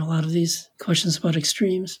fuzzy on a lot of these questions about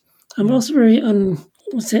extremes. I'm also very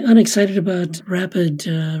unexcited about rapid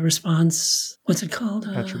response. What's it called?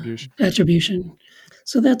 Attribution.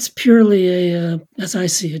 So that's purely as I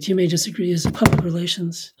see it, you may disagree, is public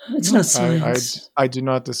relations. It's not science. I do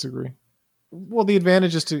not disagree. Well, the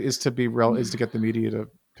advantage is to get the media to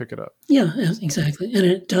pick it up. Yeah, exactly. And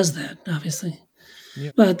it does that, obviously.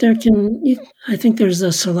 Yep. But I think there's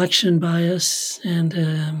a selection bias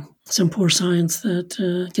and some poor science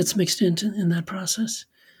that gets mixed in that process.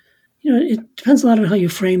 It depends a lot on how you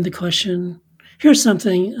frame the question. Here's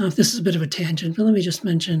something, this is a bit of a tangent, but let me just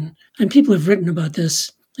mention, and people have written about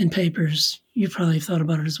this in papers. You probably have thought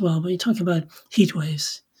about it as well, but you talk about heat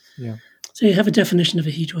waves. Yeah. So you have a definition of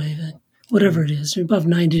a heat wave, whatever it is, above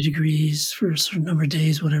 90 degrees for a certain number of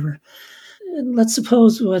days, whatever. Let's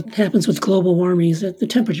suppose what happens with global warming is that the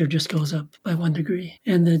temperature just goes up by 1 degree,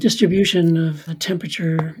 and the distribution of the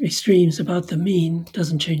temperature extremes about the mean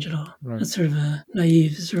doesn't change at all. Right. That's sort of a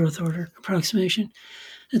naive zeroth order approximation.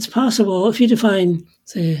 It's possible if you define,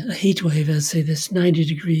 say, a heat wave as, say, this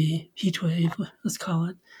 90-degree heat wave, let's call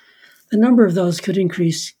it, the number of those could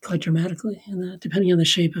increase quite dramatically, depending on the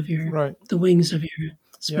shape of the wings of your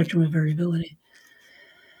spectrum of variability.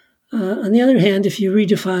 On the other hand, if you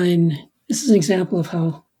redefine, this is an example of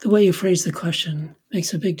how the way you phrase the question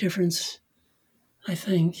makes a big difference, I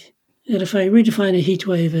think. That if I redefine a heat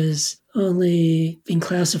wave as only being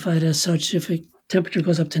classified as such if a temperature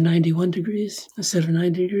goes up to 91 degrees instead of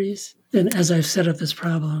 90 degrees, then as I've set up this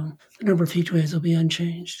problem, the number of heat waves will be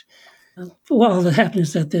unchanged. Well, all that happens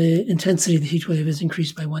is that the intensity of the heat wave is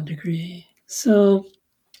increased by 1 degree. So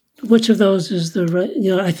which of those is the right?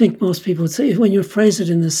 I think most people would say when you phrase it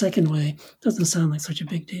in the second way, it doesn't sound like such a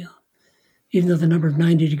big deal, even though the number of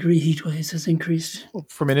 90-degree heat waves has increased. Well,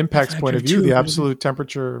 from an impacts point of view, the absolute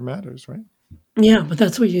temperature matters, right? Yeah, but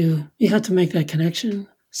that's what you have to make that connection.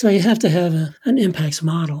 So you have to have an impacts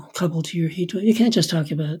model coupled to your heat wave. You can't just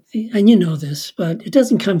talk about, and you know this, but it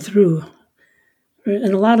doesn't come through.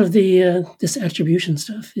 And a lot of this attribution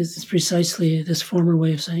stuff is precisely this former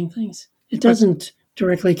way of saying things. It doesn't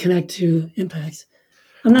directly connect to impacts.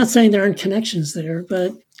 I'm not saying there aren't connections there,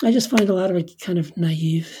 but I just find a lot of it kind of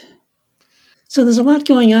naive. So there's a lot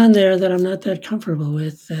going on there that I'm not that comfortable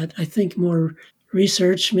with, that I think more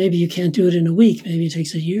research, maybe you can't do it in a week, maybe it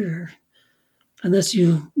takes a year, unless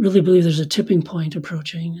you really believe there's a tipping point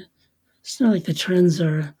approaching. It's not like the trends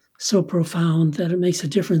are so profound that it makes a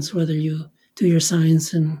difference whether you do your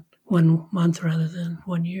science in 1 month rather than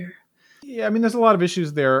 1 year. Yeah, I mean, there's a lot of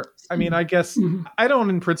issues there. I mean, I guess Mhm. I don't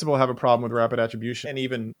in principle have a problem with rapid attribution. And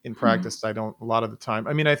even in Mm-hmm. practice, I don't a lot of the time.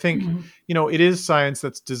 I mean, I think, Mhm. it is science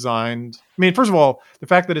that's designed. I mean, first of all, the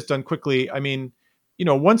fact that it's done quickly, I mean,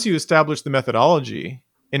 once you establish the methodology,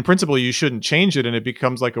 in principle, you shouldn't change it and it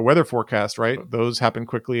becomes like a weather forecast, right? Those happen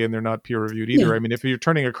quickly and they're not peer reviewed either. Yeah. I mean, if you're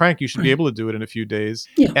turning a crank, you should be Right. able to do it in a few days.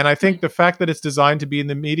 Yeah. And I think Right. the fact that it's designed to be in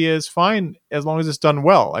the media is fine as long as it's done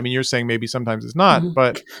well. I mean, you're saying maybe sometimes it's not, Mhm.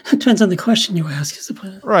 but It depends on the question you ask, is the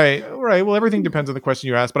point. right. Well, everything depends on the question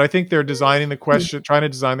you ask, but I think they're designing the Yeah. question, trying to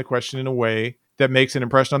design the question in a way that makes an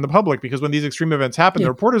impression on the public. Because when these extreme events happen, Yeah.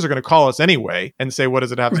 the reporters are going to call us anyway and say, "What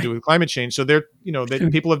does it have to Right. do with climate change?" So they're, that Sure.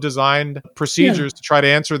 people have designed Yeah. procedures to try to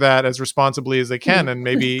answer that as responsibly as they can, and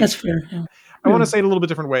maybe That's fair. Yeah. I want Yeah. to say it a little bit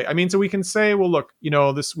different way. I mean, so we can say, well, look,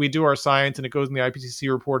 this we do our science and it goes in the IPCC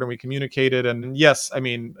report and we communicate it. And yes, I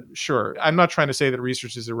mean, sure. I'm not trying to say that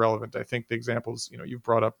research is irrelevant. I think the examples, you've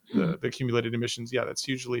brought up the accumulated emissions. Yeah, that's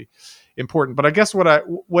hugely important. But I guess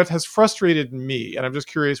what has frustrated me, and I'm just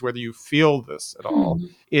curious whether you feel this at all,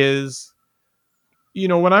 is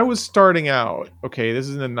when I was starting out, okay, this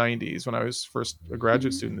is in the 90s when I was first a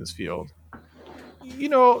graduate student in this field.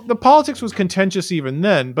 The politics was contentious even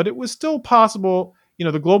then, but it was still possible.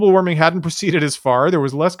 The global warming hadn't proceeded as far. There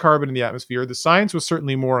was less carbon in the atmosphere. The science was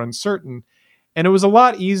certainly more uncertain. And it was a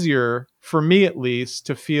lot easier, for me at least,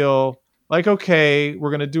 to feel like, okay,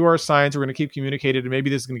 we're going to do our science, we're going to keep communicating, and maybe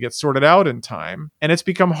this is going to get sorted out in time. And it's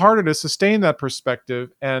become harder to sustain that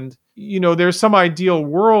perspective. And, there's some ideal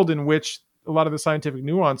world in which a lot of the scientific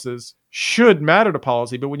nuances should matter to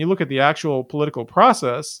policy. But when you look at the actual political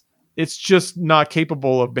process, it's just not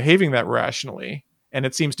capable of behaving that rationally. And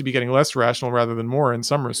it seems to be getting less rational rather than more in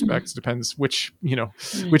some respects. Depends which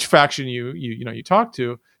faction you talk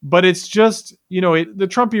to. But it's just, the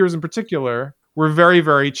Trump years in particular were very,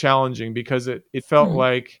 very challenging because it felt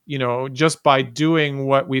like, just by doing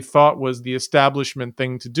what we thought was the establishment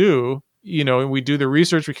thing to do, we do the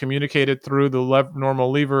research, we communicate it through the normal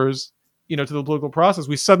levers, to the political process,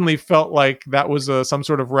 we suddenly felt like that was some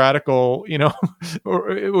sort of radical,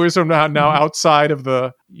 or we're somehow now outside of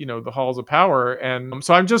the, the halls of power. And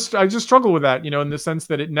so I just struggle with that, in the sense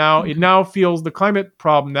that it now feels, the climate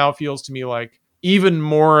problem now feels to me like even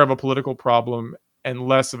more of a political problem and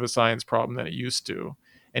less of a science problem than it used to.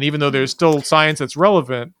 And even though there's still science that's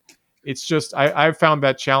relevant, it's just, I've found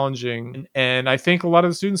that challenging. And I think a lot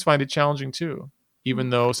of the students find it challenging too.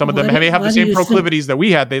 Even though some of them may have the same proclivities that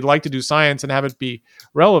we had, they'd like to do science and have it be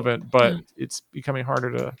relevant, but it's becoming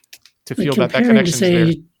harder to feel that connection is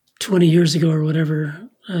there. 20 years ago or whatever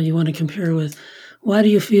you want to compare with, why do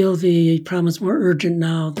you feel the problem is more urgent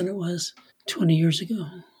now than it was 20 years ago?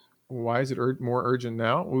 Why is it more urgent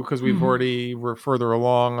now? Well, because we're further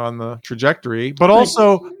along on the trajectory, but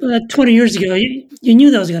also 20 years ago, you knew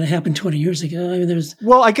that was going to happen 20 years ago. I mean,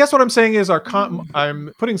 well, I guess what I'm saying is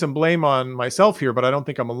I'm putting some blame on myself here, but I don't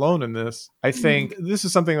think I'm alone in this. I think this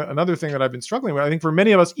is another thing that I've been struggling with. I think for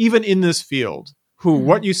many of us, even in this field,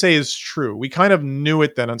 what you say is true. We kind of knew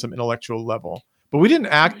it then on some intellectual level, but we didn't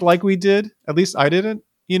act like we did. At least I didn't,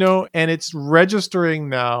 and it's registering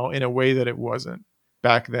now in a way that it wasn't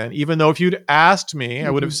back then. Even though if you'd asked me, I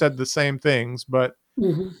would have said the same things, but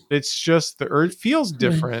it's just the earth feels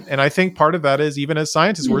different. And I think part of that is, even as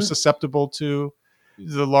scientists, we're susceptible to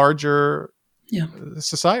the larger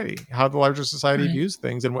society, how the larger society views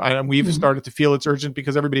things. And we've started to feel it's urgent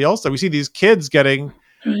because everybody else does. We see these kids getting,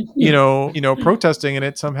 protesting, and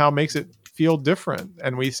it somehow makes it feel different.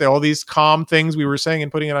 And we say all these calm things we were saying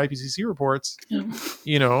and putting in IPCC reports,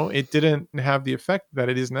 it didn't have the effect that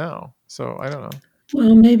it is now. So I don't know.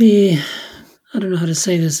 Well, maybe, I don't know how to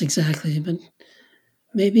say this exactly, but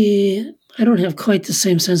maybe I don't have quite the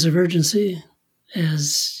same sense of urgency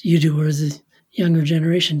as you do or the younger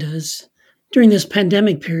generation does. During this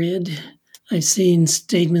pandemic period, I've seen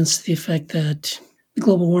statements to the effect that the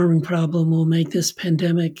global warming problem will make this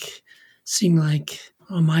pandemic seem like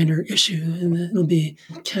a minor issue and it'll be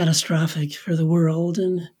catastrophic for the world.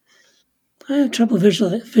 And I have trouble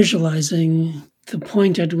visualizing the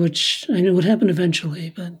point at which, I know it would happen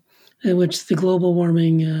eventually, but at which the global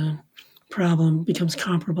warming problem becomes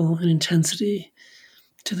comparable in intensity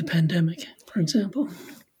to the pandemic, for example,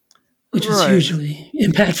 which is hugely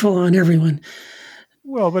impactful on everyone.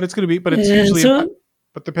 Well, but it's going to be, but it's usually,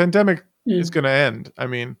 but the pandemic is going to end. I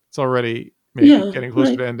mean, it's already maybe getting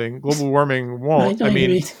closer to ending. Global warming won't. Right, I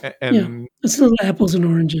mean, it's little apples and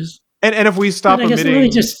oranges. And if we stop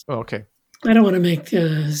emitting, I don't want to make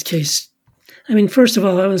this case. I mean, first of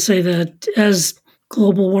all, I would say that as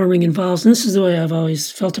global warming involves, and this is the way I've always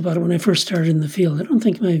felt about it when I first started in the field. I don't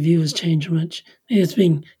think my view has changed much. It's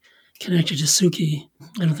being connected to Suki.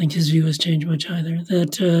 I don't think his view has changed much either.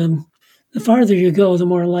 That the farther you go, the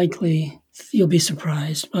more likely you'll be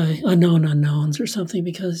surprised by unknown unknowns or something,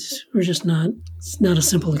 because it's not a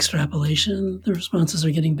simple extrapolation. The responses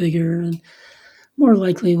are getting bigger, and more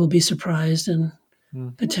likely we'll be surprised and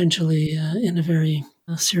potentially in a very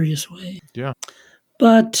serious way. Yeah.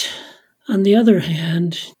 But on the other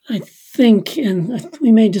hand, I think, and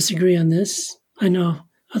we may disagree on this, I know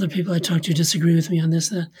other people I talk to disagree with me on this,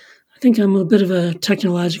 that I think I'm a bit of a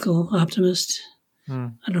technological optimist.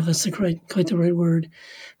 I don't know if that's quite the right word,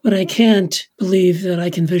 but I can't believe that I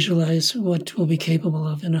can visualize what we'll be capable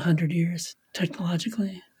of in 100 years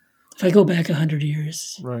technologically. If I go back 100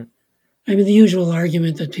 years. Right. I mean, the usual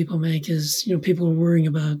argument that people make is, people are worrying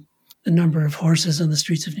about the number of horses on the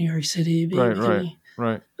streets of New York City being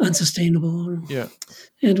right. unsustainable. Yeah.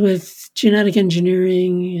 And with genetic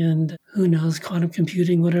engineering and who knows, quantum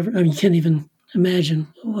computing, whatever, you can't even imagine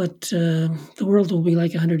what the world will be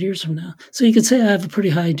like 100 years from now. So you could say I have a pretty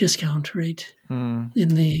high discount rate in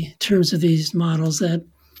the terms of these models, that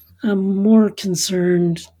I'm more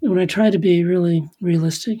concerned, when I try to be really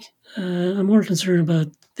realistic, I'm more concerned about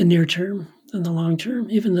the near term than the long term,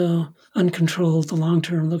 even though uncontrolled, the long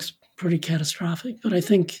term looks pretty catastrophic. But I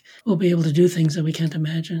think we'll be able to do things that we can't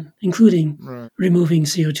imagine, including removing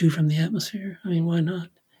CO2 from the atmosphere. I mean, why not?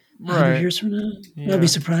 100 years from now, I'd be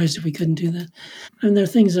surprised if we couldn't do that. And there are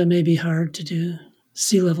things that may be hard to do.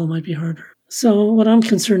 Sea level might be harder. So what I'm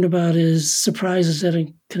concerned about is surprises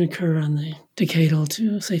that can occur on the decadal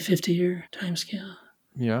to, say, 50-year timescale.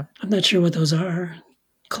 Yeah. I'm not sure what those are.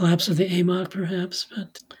 Collapse of the AMOC, perhaps,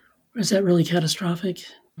 but is that really catastrophic?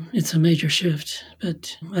 It's a major shift,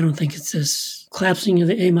 but I don't think it's as... Collapsing of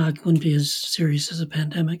the AMOC wouldn't be as serious as a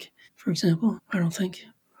pandemic, for example. I don't think.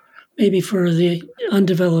 Maybe for the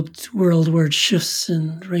undeveloped world where it shifts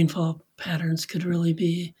in rainfall patterns could really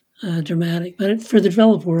be dramatic. But for the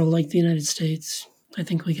developed world, like the United States, I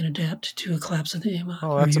think we can adapt to a collapse of the AMOC.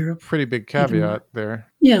 Oh, that's a pretty big caveat there.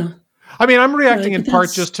 Yeah. I mean, I'm reacting in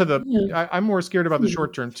part just to the... I'm more scared about the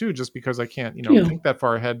short term, too, just because I can't, think that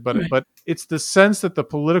far ahead. But it's the sense that the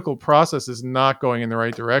political process is not going in the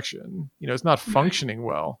right direction. It's not functioning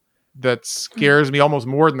well. That scares me almost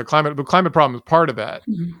more than the climate. The climate problem is part of that,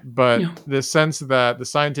 but the sense that the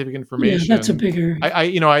scientific information, that's a bigger.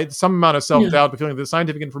 I some amount of self-doubt, the feeling that the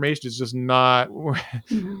scientific information is just not.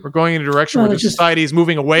 We're going in a direction where the society is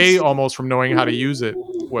moving away almost from knowing how to use it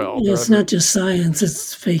well. It's not just science;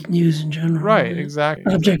 it's fake news in general. Right.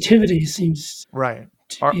 Exactly. Objectivity seems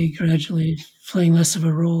to be gradually playing less of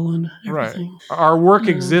a role in everything. Right. Our work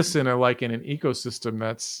exists in an ecosystem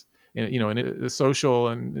that's. In a social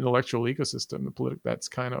and intellectual ecosystem, the political that's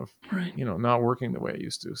kind of not working the way it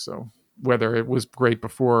used to. So whether it was great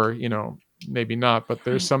before, maybe not, but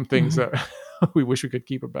there's some things that we wish we could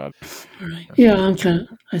keep about it. Right. Yeah,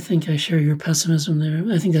 I think I share your pessimism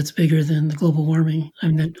there. I think that's bigger than the global warming. I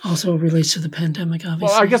mean, that also relates to the pandemic,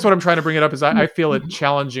 obviously. Well, I guess what I'm trying to bring it up is I feel it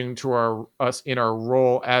challenging to us in our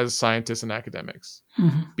role as scientists and academics,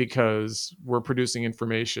 because we're producing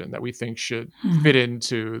information that we think should fit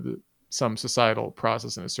into some societal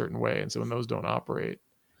process in a certain way. And so when those don't operate,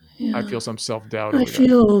 I feel some self-doubt. I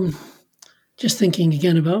feel, just thinking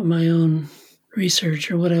again about my own research,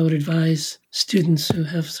 or what I would advise students who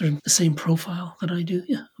have sort of the same profile that I do,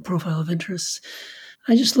 a profile of interests.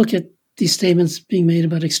 I just look at these statements being made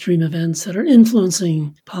about extreme events that are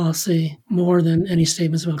influencing policy more than any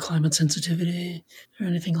statements about climate sensitivity or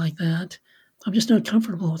anything like that. I'm just not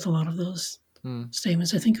comfortable with a lot of those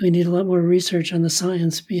statements. I think we need a lot more research on the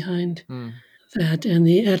science behind that. And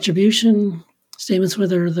the attribution statements,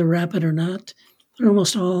 whether they're rapid or not, they're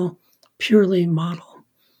almost all purely model.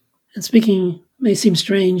 And speaking may seem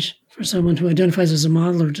strange for someone who identifies as a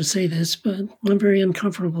modeler to say this, but I'm very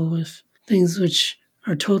uncomfortable with things which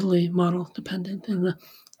are totally model dependent and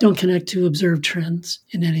don't connect to observed trends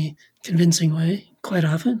in any convincing way quite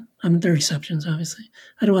often. There are exceptions, obviously.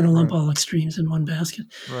 I don't want to lump all extremes in one basket.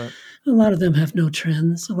 Right. A lot of them have no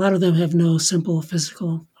trends. A lot of them have no simple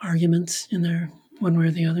physical arguments in there, one way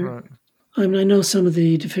or the other. Right. I mean, I know some of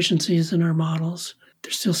the deficiencies in our models.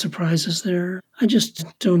 There's still surprises there. I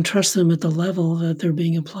just don't trust them at the level that they're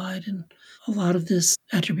being applied in a lot of this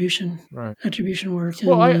attribution work.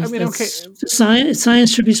 Well, I mean, okay.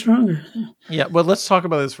 Science should be stronger. Yeah, but let's talk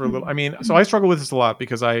about this for a little. I mean, so I struggle with this a lot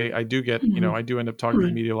because I do get, I do end up talking to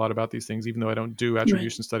the media a lot about these things, even though I don't do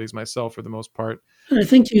attribution studies myself for the most part. And I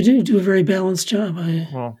think you do a very balanced job.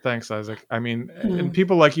 Well, thanks, Isaac. I mean, and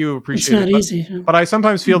people like you appreciate it. It's not easy. But I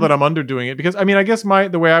sometimes feel that I'm underdoing it because, I mean, I guess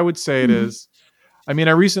the way I would say it is, I mean,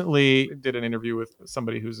 I recently did an interview with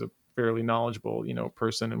somebody who's a fairly knowledgeable,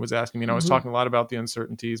 person, and was asking me, I was talking a lot about the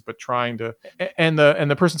uncertainties, but trying to, and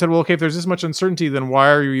the person said, well, okay, if there's this much uncertainty, then why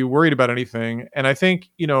are you worried about anything? And I think,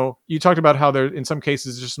 you talked about how there, in some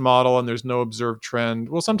cases, just model and there's no observed trend.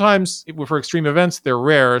 Well, sometimes for extreme events, they're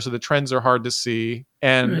rare, so the trends are hard to see.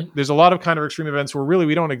 And there's a lot of kind of extreme events where really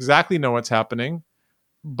we don't exactly know what's happening.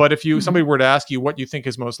 But if somebody were to ask you what you think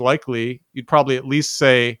is most likely, you'd probably at least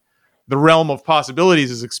say the realm of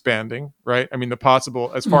possibilities is expanding, right? I mean, the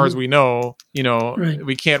possible, as far as we know,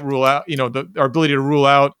 we can't rule out, our ability to rule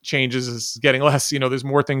out changes is getting less. There's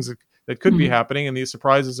more things that could be happening, and these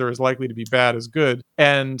surprises are as likely to be bad as good.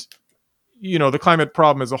 And, the climate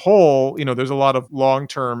problem as a whole, there's a lot of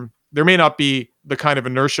long-term, there may not be the kind of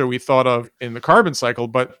inertia we thought of in the carbon cycle,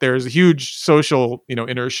 but there's a huge social,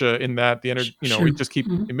 inertia in that the energy, we just keep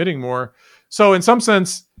emitting more. So in some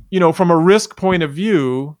sense, from a risk point of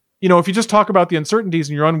view, if you just talk about the uncertainties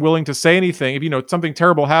and you're unwilling to say anything, if something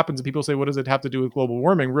terrible happens and people say, what does it have to do with global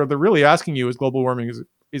warming? They're really asking you, is global warming,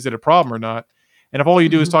 is it a problem or not? And if all you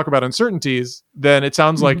do is talk about uncertainties, then it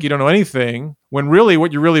sounds like you don't know anything, when really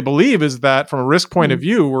what you really believe is that from a risk point of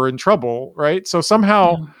view, we're in trouble, right? So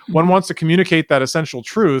somehow one wants to communicate that essential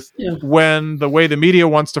truth when the way the media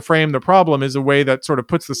wants to frame the problem is a way that sort of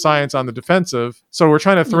puts the science on the defensive. So we're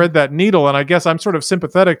trying to thread that needle. And I guess I'm sort of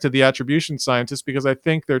sympathetic to the attribution scientists because I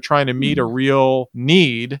think they're trying to meet a real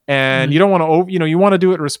need. And you don't want to, you want to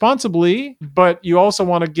do it responsibly, but you also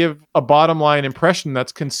want to give a bottom line impression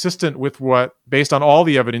that's consistent with what, based on all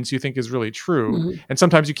the evidence, you think is really true. And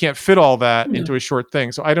sometimes you can't fit all that into a short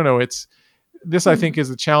thing. So I don't know. I think is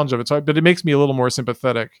the challenge of it. So, but it makes me a little more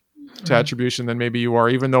sympathetic to attribution than maybe you are,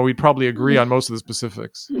 even though we'd probably agree on most of the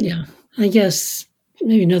specifics. Yeah. I guess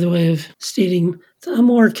maybe another way of stating, I'm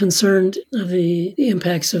more concerned of the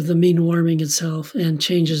impacts of the mean warming itself and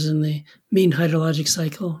changes in the mean hydrologic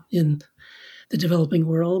cycle in the developing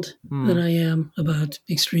world than I am about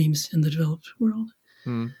extremes in the developed world.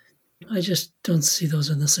 I just don't see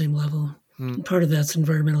those on the same level. And part of that's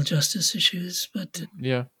environmental justice issues, but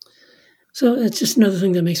so it's just another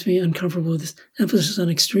thing that makes me uncomfortable with this emphasis on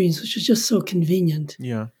extremes, which is just so convenient.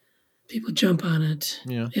 People jump on it,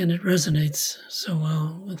 and it resonates so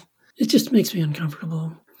well. It just makes me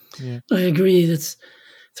uncomfortable. I agree that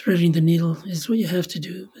threading the needle is what you have to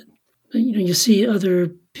do, but you see other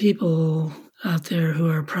people out there who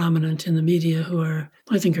are prominent in the media who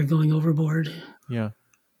I think are going overboard.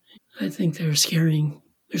 I think they're scaring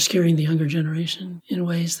the younger generation in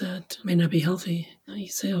ways that may not be healthy. You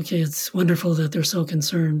say, okay, it's wonderful that they're so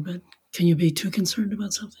concerned, but can you be too concerned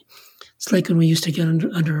about something? It's like when we used to get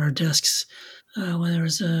under our desks when there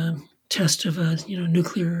was a test of a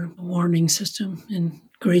nuclear warning system in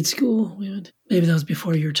grade school. Maybe that was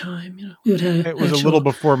before your time. We would have. It was a little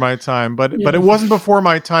before my time, but it wasn't before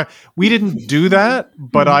my time. We didn't do that,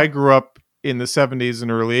 but I grew up in the 70s and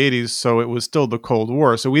early 80s, so it was still the Cold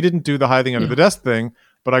War. So we didn't do the hiding under the desk thing,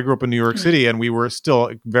 but I grew up in New York City, and we were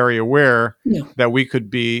still very aware that we could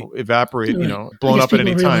be blown up at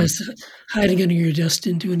any time. Hiding under your desk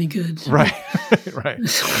didn't do any good. Right, right.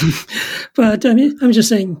 But I mean, I'm just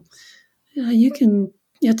saying, you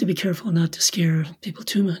have to be careful not to scare people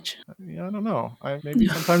too much. Yeah, I don't know. Maybe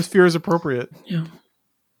sometimes fear is appropriate. Yeah.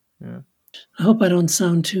 I hope I don't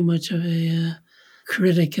sound too much of a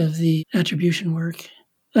critic of the attribution work.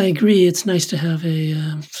 I agree it's nice to have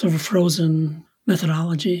a sort of frozen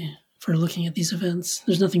methodology for looking at these events.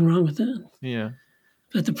 There's nothing wrong with that.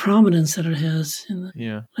 But the prominence that it has,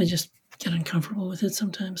 I just get uncomfortable with it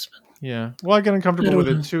sometimes. But well, I get uncomfortable with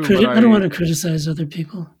it too. I don't want to criticize other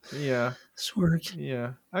people. This work.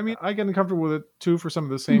 I mean, I get uncomfortable with it too for some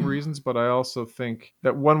of the same reasons, but I also think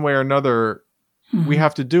that one way or another, we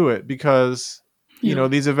have to do it because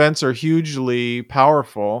these events are hugely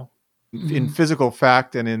powerful in physical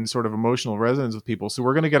fact and in sort of emotional resonance with people. So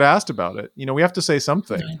we're going to get asked about it. We have to say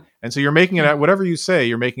something. And so you're making whatever you say,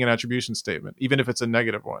 you're making an attribution statement, even if it's a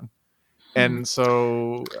negative one. And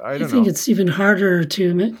so I think it's even harder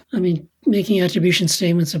to, making attribution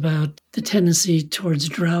statements about the tendency towards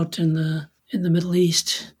drought in the Middle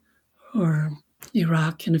East or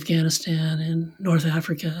Iraq and Afghanistan and North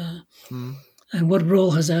Africa. And what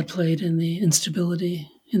role has that played in the instability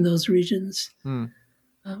in those regions?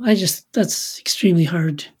 That's extremely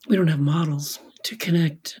hard. We don't have models to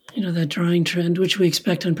connect, that drying trend, which we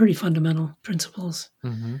expect on pretty fundamental principles,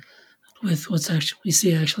 with what's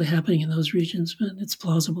actually happening in those regions. But it's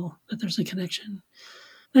plausible that there's a connection.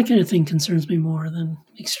 That kind of thing concerns me more than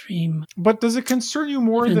extreme. But does it concern you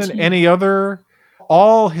more than any other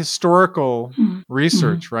all historical Mm.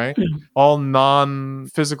 research, right? Yeah. All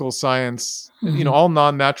non-physical science, all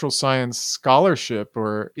non-natural science scholarship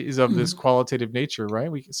or is of this qualitative nature, right?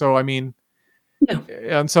 So, I mean,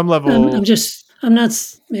 Yeah. on some level, I'm not,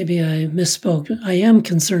 maybe I misspoke. I am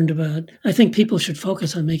concerned about, I think people should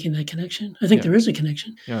focus on making that connection. I think there is a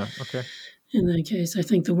connection. Yeah. Okay. In that case, I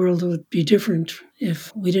think the world would be different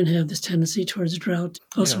if we didn't have this tendency towards drought,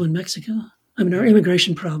 also in Mexico. I mean, our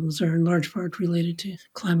immigration problems are in large part related to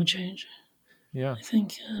climate change. Yeah. I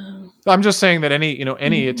think. I'm just saying that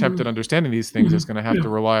any attempt at understanding these things is going to have to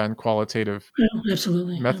rely on qualitative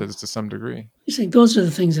methods to some degree. You see, those are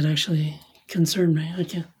the things that actually concern me.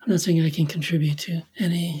 I'm not saying I can contribute to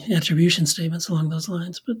any attribution statements along those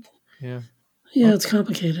lines, but it's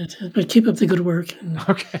complicated. But keep up the good work.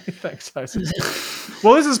 Okay, thanks, Isaac.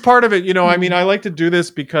 Well, this is part of it. I mean, I like to do this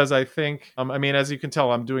because I think, I mean, as you can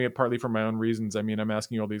tell, I'm doing it partly for my own reasons. I mean, I'm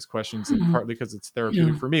asking you all these questions and partly because it's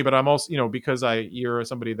therapeutic for me, but I'm also, because you're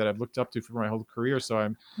somebody that I've looked up to for my whole career. So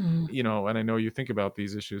I'm, and I know you think about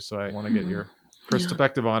these issues. So I want to get your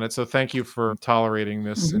perspective on it. So thank you for tolerating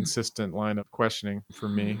this insistent line of questioning for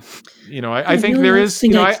me. I think there is,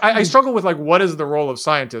 I struggle with what is the role of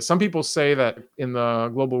scientists? Some people say that in the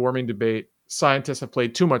global warming debate, scientists have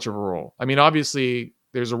played too much of a role. I mean, obviously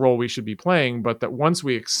there's a role we should be playing, but that once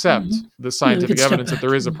we accept the scientific evidence that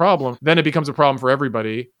there is a problem, then it becomes a problem for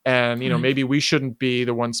everybody. And, maybe we shouldn't be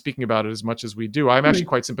the ones speaking about it as much as we do. I'm actually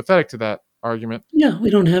quite sympathetic to that argument. Yeah, we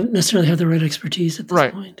don't necessarily have the right expertise at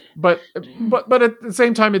this point. But at the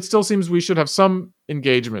same time, it still seems we should have some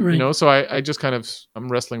engagement, so I just I'm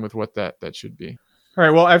wrestling with what that should be. All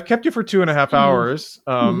right. Well, I've kept you for 2.5 hours,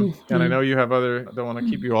 and I know you have don't want to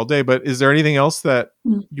keep you all day. But is there anything else that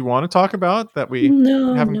you want to talk about that we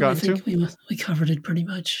haven't gotten to? We covered it pretty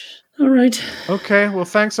much. All right. Okay. Well,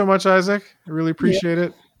 thanks so much, Isaac. I really appreciate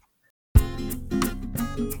it.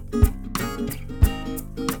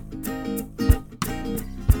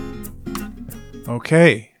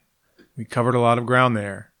 Okay. We covered a lot of ground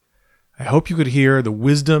there. I hope you could hear the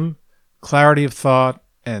wisdom, clarity of thought,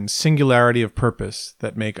 and singularity of purpose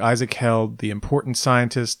that make Isaac Held the important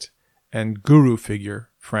scientist and guru figure,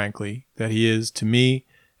 frankly, that he is to me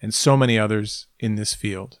and so many others in this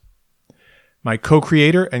field. My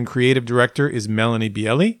co-creator and creative director is Melanie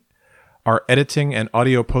Bielli. Our editing and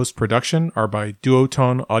audio post-production are by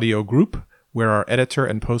Duotone Audio Group, where our editor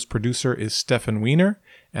and post-producer is Stefan Wiener,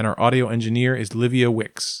 and our audio engineer is Livia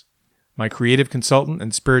Wicks. My creative consultant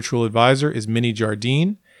and spiritual advisor is Minnie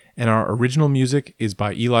Jardine, and our original music is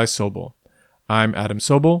by Eli Sobel. I'm Adam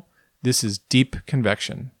Sobel. This is Deep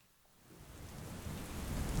Convection.